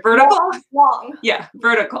motion. Vertical? Long. Yeah,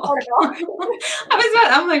 vertical.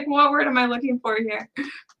 I'm like, what word am I looking for here?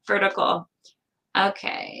 Vertical.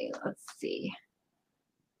 Okay, let's see.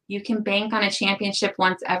 You can bank on a championship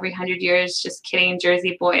once every 100 years. Just kidding.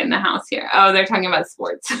 Jersey boy in the house here. Oh, they're talking about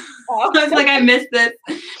sports. Oh. I was like, I missed this.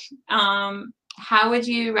 How would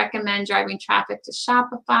you recommend driving traffic to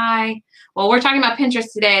Shopify? Well, we're talking about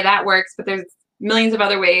Pinterest today. That works, but there's millions of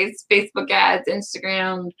other ways. Facebook ads,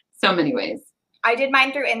 Instagram, so many ways. I did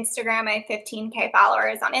mine through Instagram. I have 15K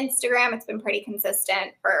followers on Instagram. It's been pretty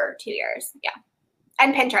consistent for 2 years. Yeah.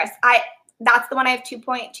 And Pinterest. That's the one I have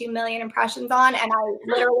 2.2 million impressions on. And I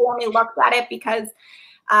literally only looked at it because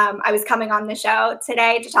I was coming on the show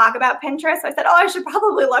today to talk about Pinterest. So I said, oh, I should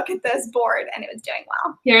probably look at this board. And it was doing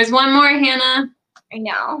well. Here's one more, Hannah. I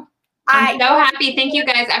know. I'm so happy. Thank you,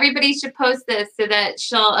 guys. Everybody should post this so that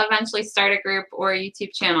she'll eventually start a group or a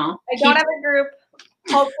YouTube channel. I don't have a group.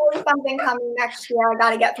 Hopefully something coming next year. I got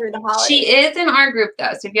to get through the holidays. She is in our group,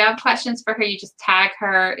 though. So if you have questions for her, you just tag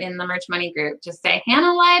her in the Merch Money group. Just say,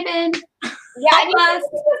 Hannah Lieben. Yeah, you can just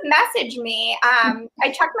message me.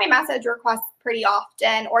 I check my message requests pretty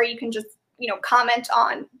often, or you can just, you know, comment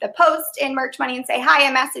on the post in Merch Money and say, hi,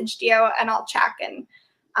 I messaged you, and I'll check and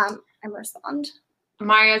respond.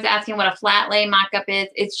 Mario's asking what a flat lay mock-up is.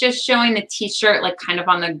 It's just showing the t-shirt like kind of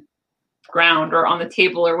on the ground or on the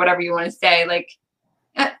table or whatever you want to say. Like,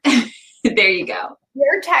 there you go.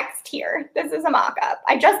 Your text here. This is a mock-up.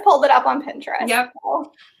 I just pulled it up on Pinterest. Yep.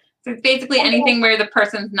 So it's basically anything where the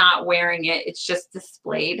person's not wearing it. It's just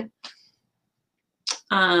displayed.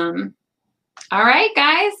 All right,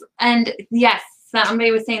 guys. And yes,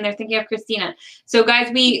 somebody was saying they're thinking of Christina. So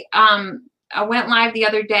guys, I went live the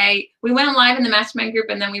other day. We went live in the mastermind group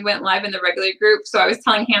and then we went live in the regular group. So I was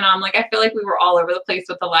telling Hannah, I'm like, I feel like we were all over the place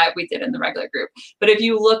with the live we did in the regular group. But if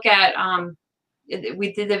you look at,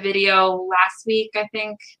 we did the video last week, I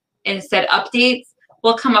think, and it said updates.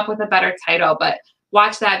 We'll come up with a better title, but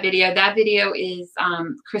watch that video. That video is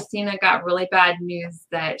Christina got really bad news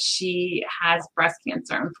that she has breast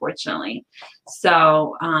cancer, unfortunately.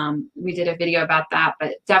 So we did a video about that,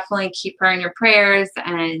 but definitely keep her in your prayers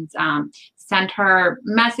and send her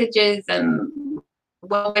messages and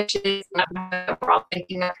well wishes. We're all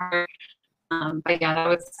thinking of her. But yeah, that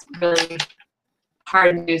was really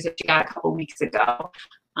hard news that she got a couple weeks ago.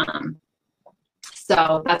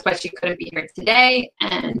 So that's why she couldn't be here today.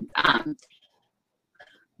 And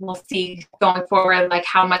we'll see going forward, like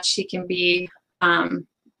how much she can be,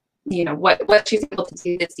 you know, what she's able to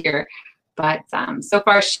do this year. But so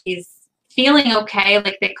far she's feeling okay.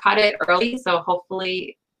 Like they caught it early, so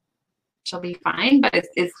hopefully she'll be fine. But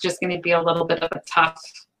it's just going to be a little bit of a tough,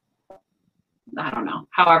 I don't know,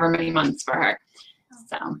 however many months for her.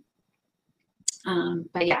 So,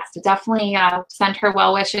 but yeah, so definitely send her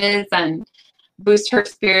well wishes and boost her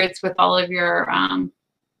spirits with all of your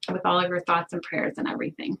thoughts and prayers and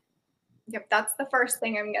everything. Yep, that's the first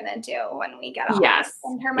thing I'm gonna do when we get off. Yes.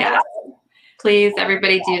 Send her my yes. love. Please,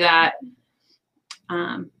 everybody do that.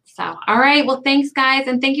 So, all right. Well, thanks, guys,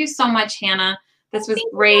 and thank you so much, Hannah. This was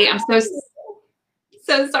great. I'm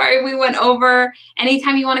so sorry we went over.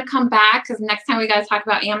 Anytime you want to come back, because next time we got to talk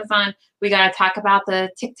about Amazon, we got to talk about the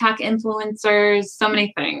TikTok influencers, so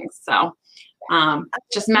many things. So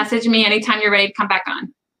Just message me anytime you're ready to come back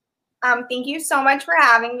on. Thank you so much for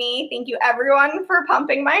having me. Thank you everyone for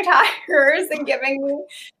pumping my tires and giving me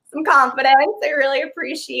some confidence. I really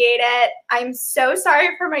appreciate it. I'm so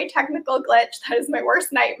sorry for my technical glitch. That is my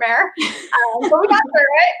worst nightmare. But we got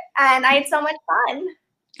through it and I had so much fun.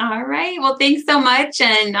 All right. Well, thanks so much.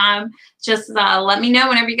 And just let me know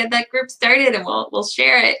whenever you get that group started and we'll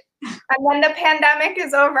share it. And when the pandemic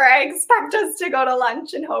is over, I expect us to go to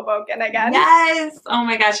lunch in Hoboken again. Yes. Oh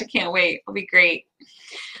my gosh, I can't wait. It'll be great.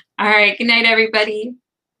 All right. Good night, everybody.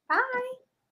 Bye.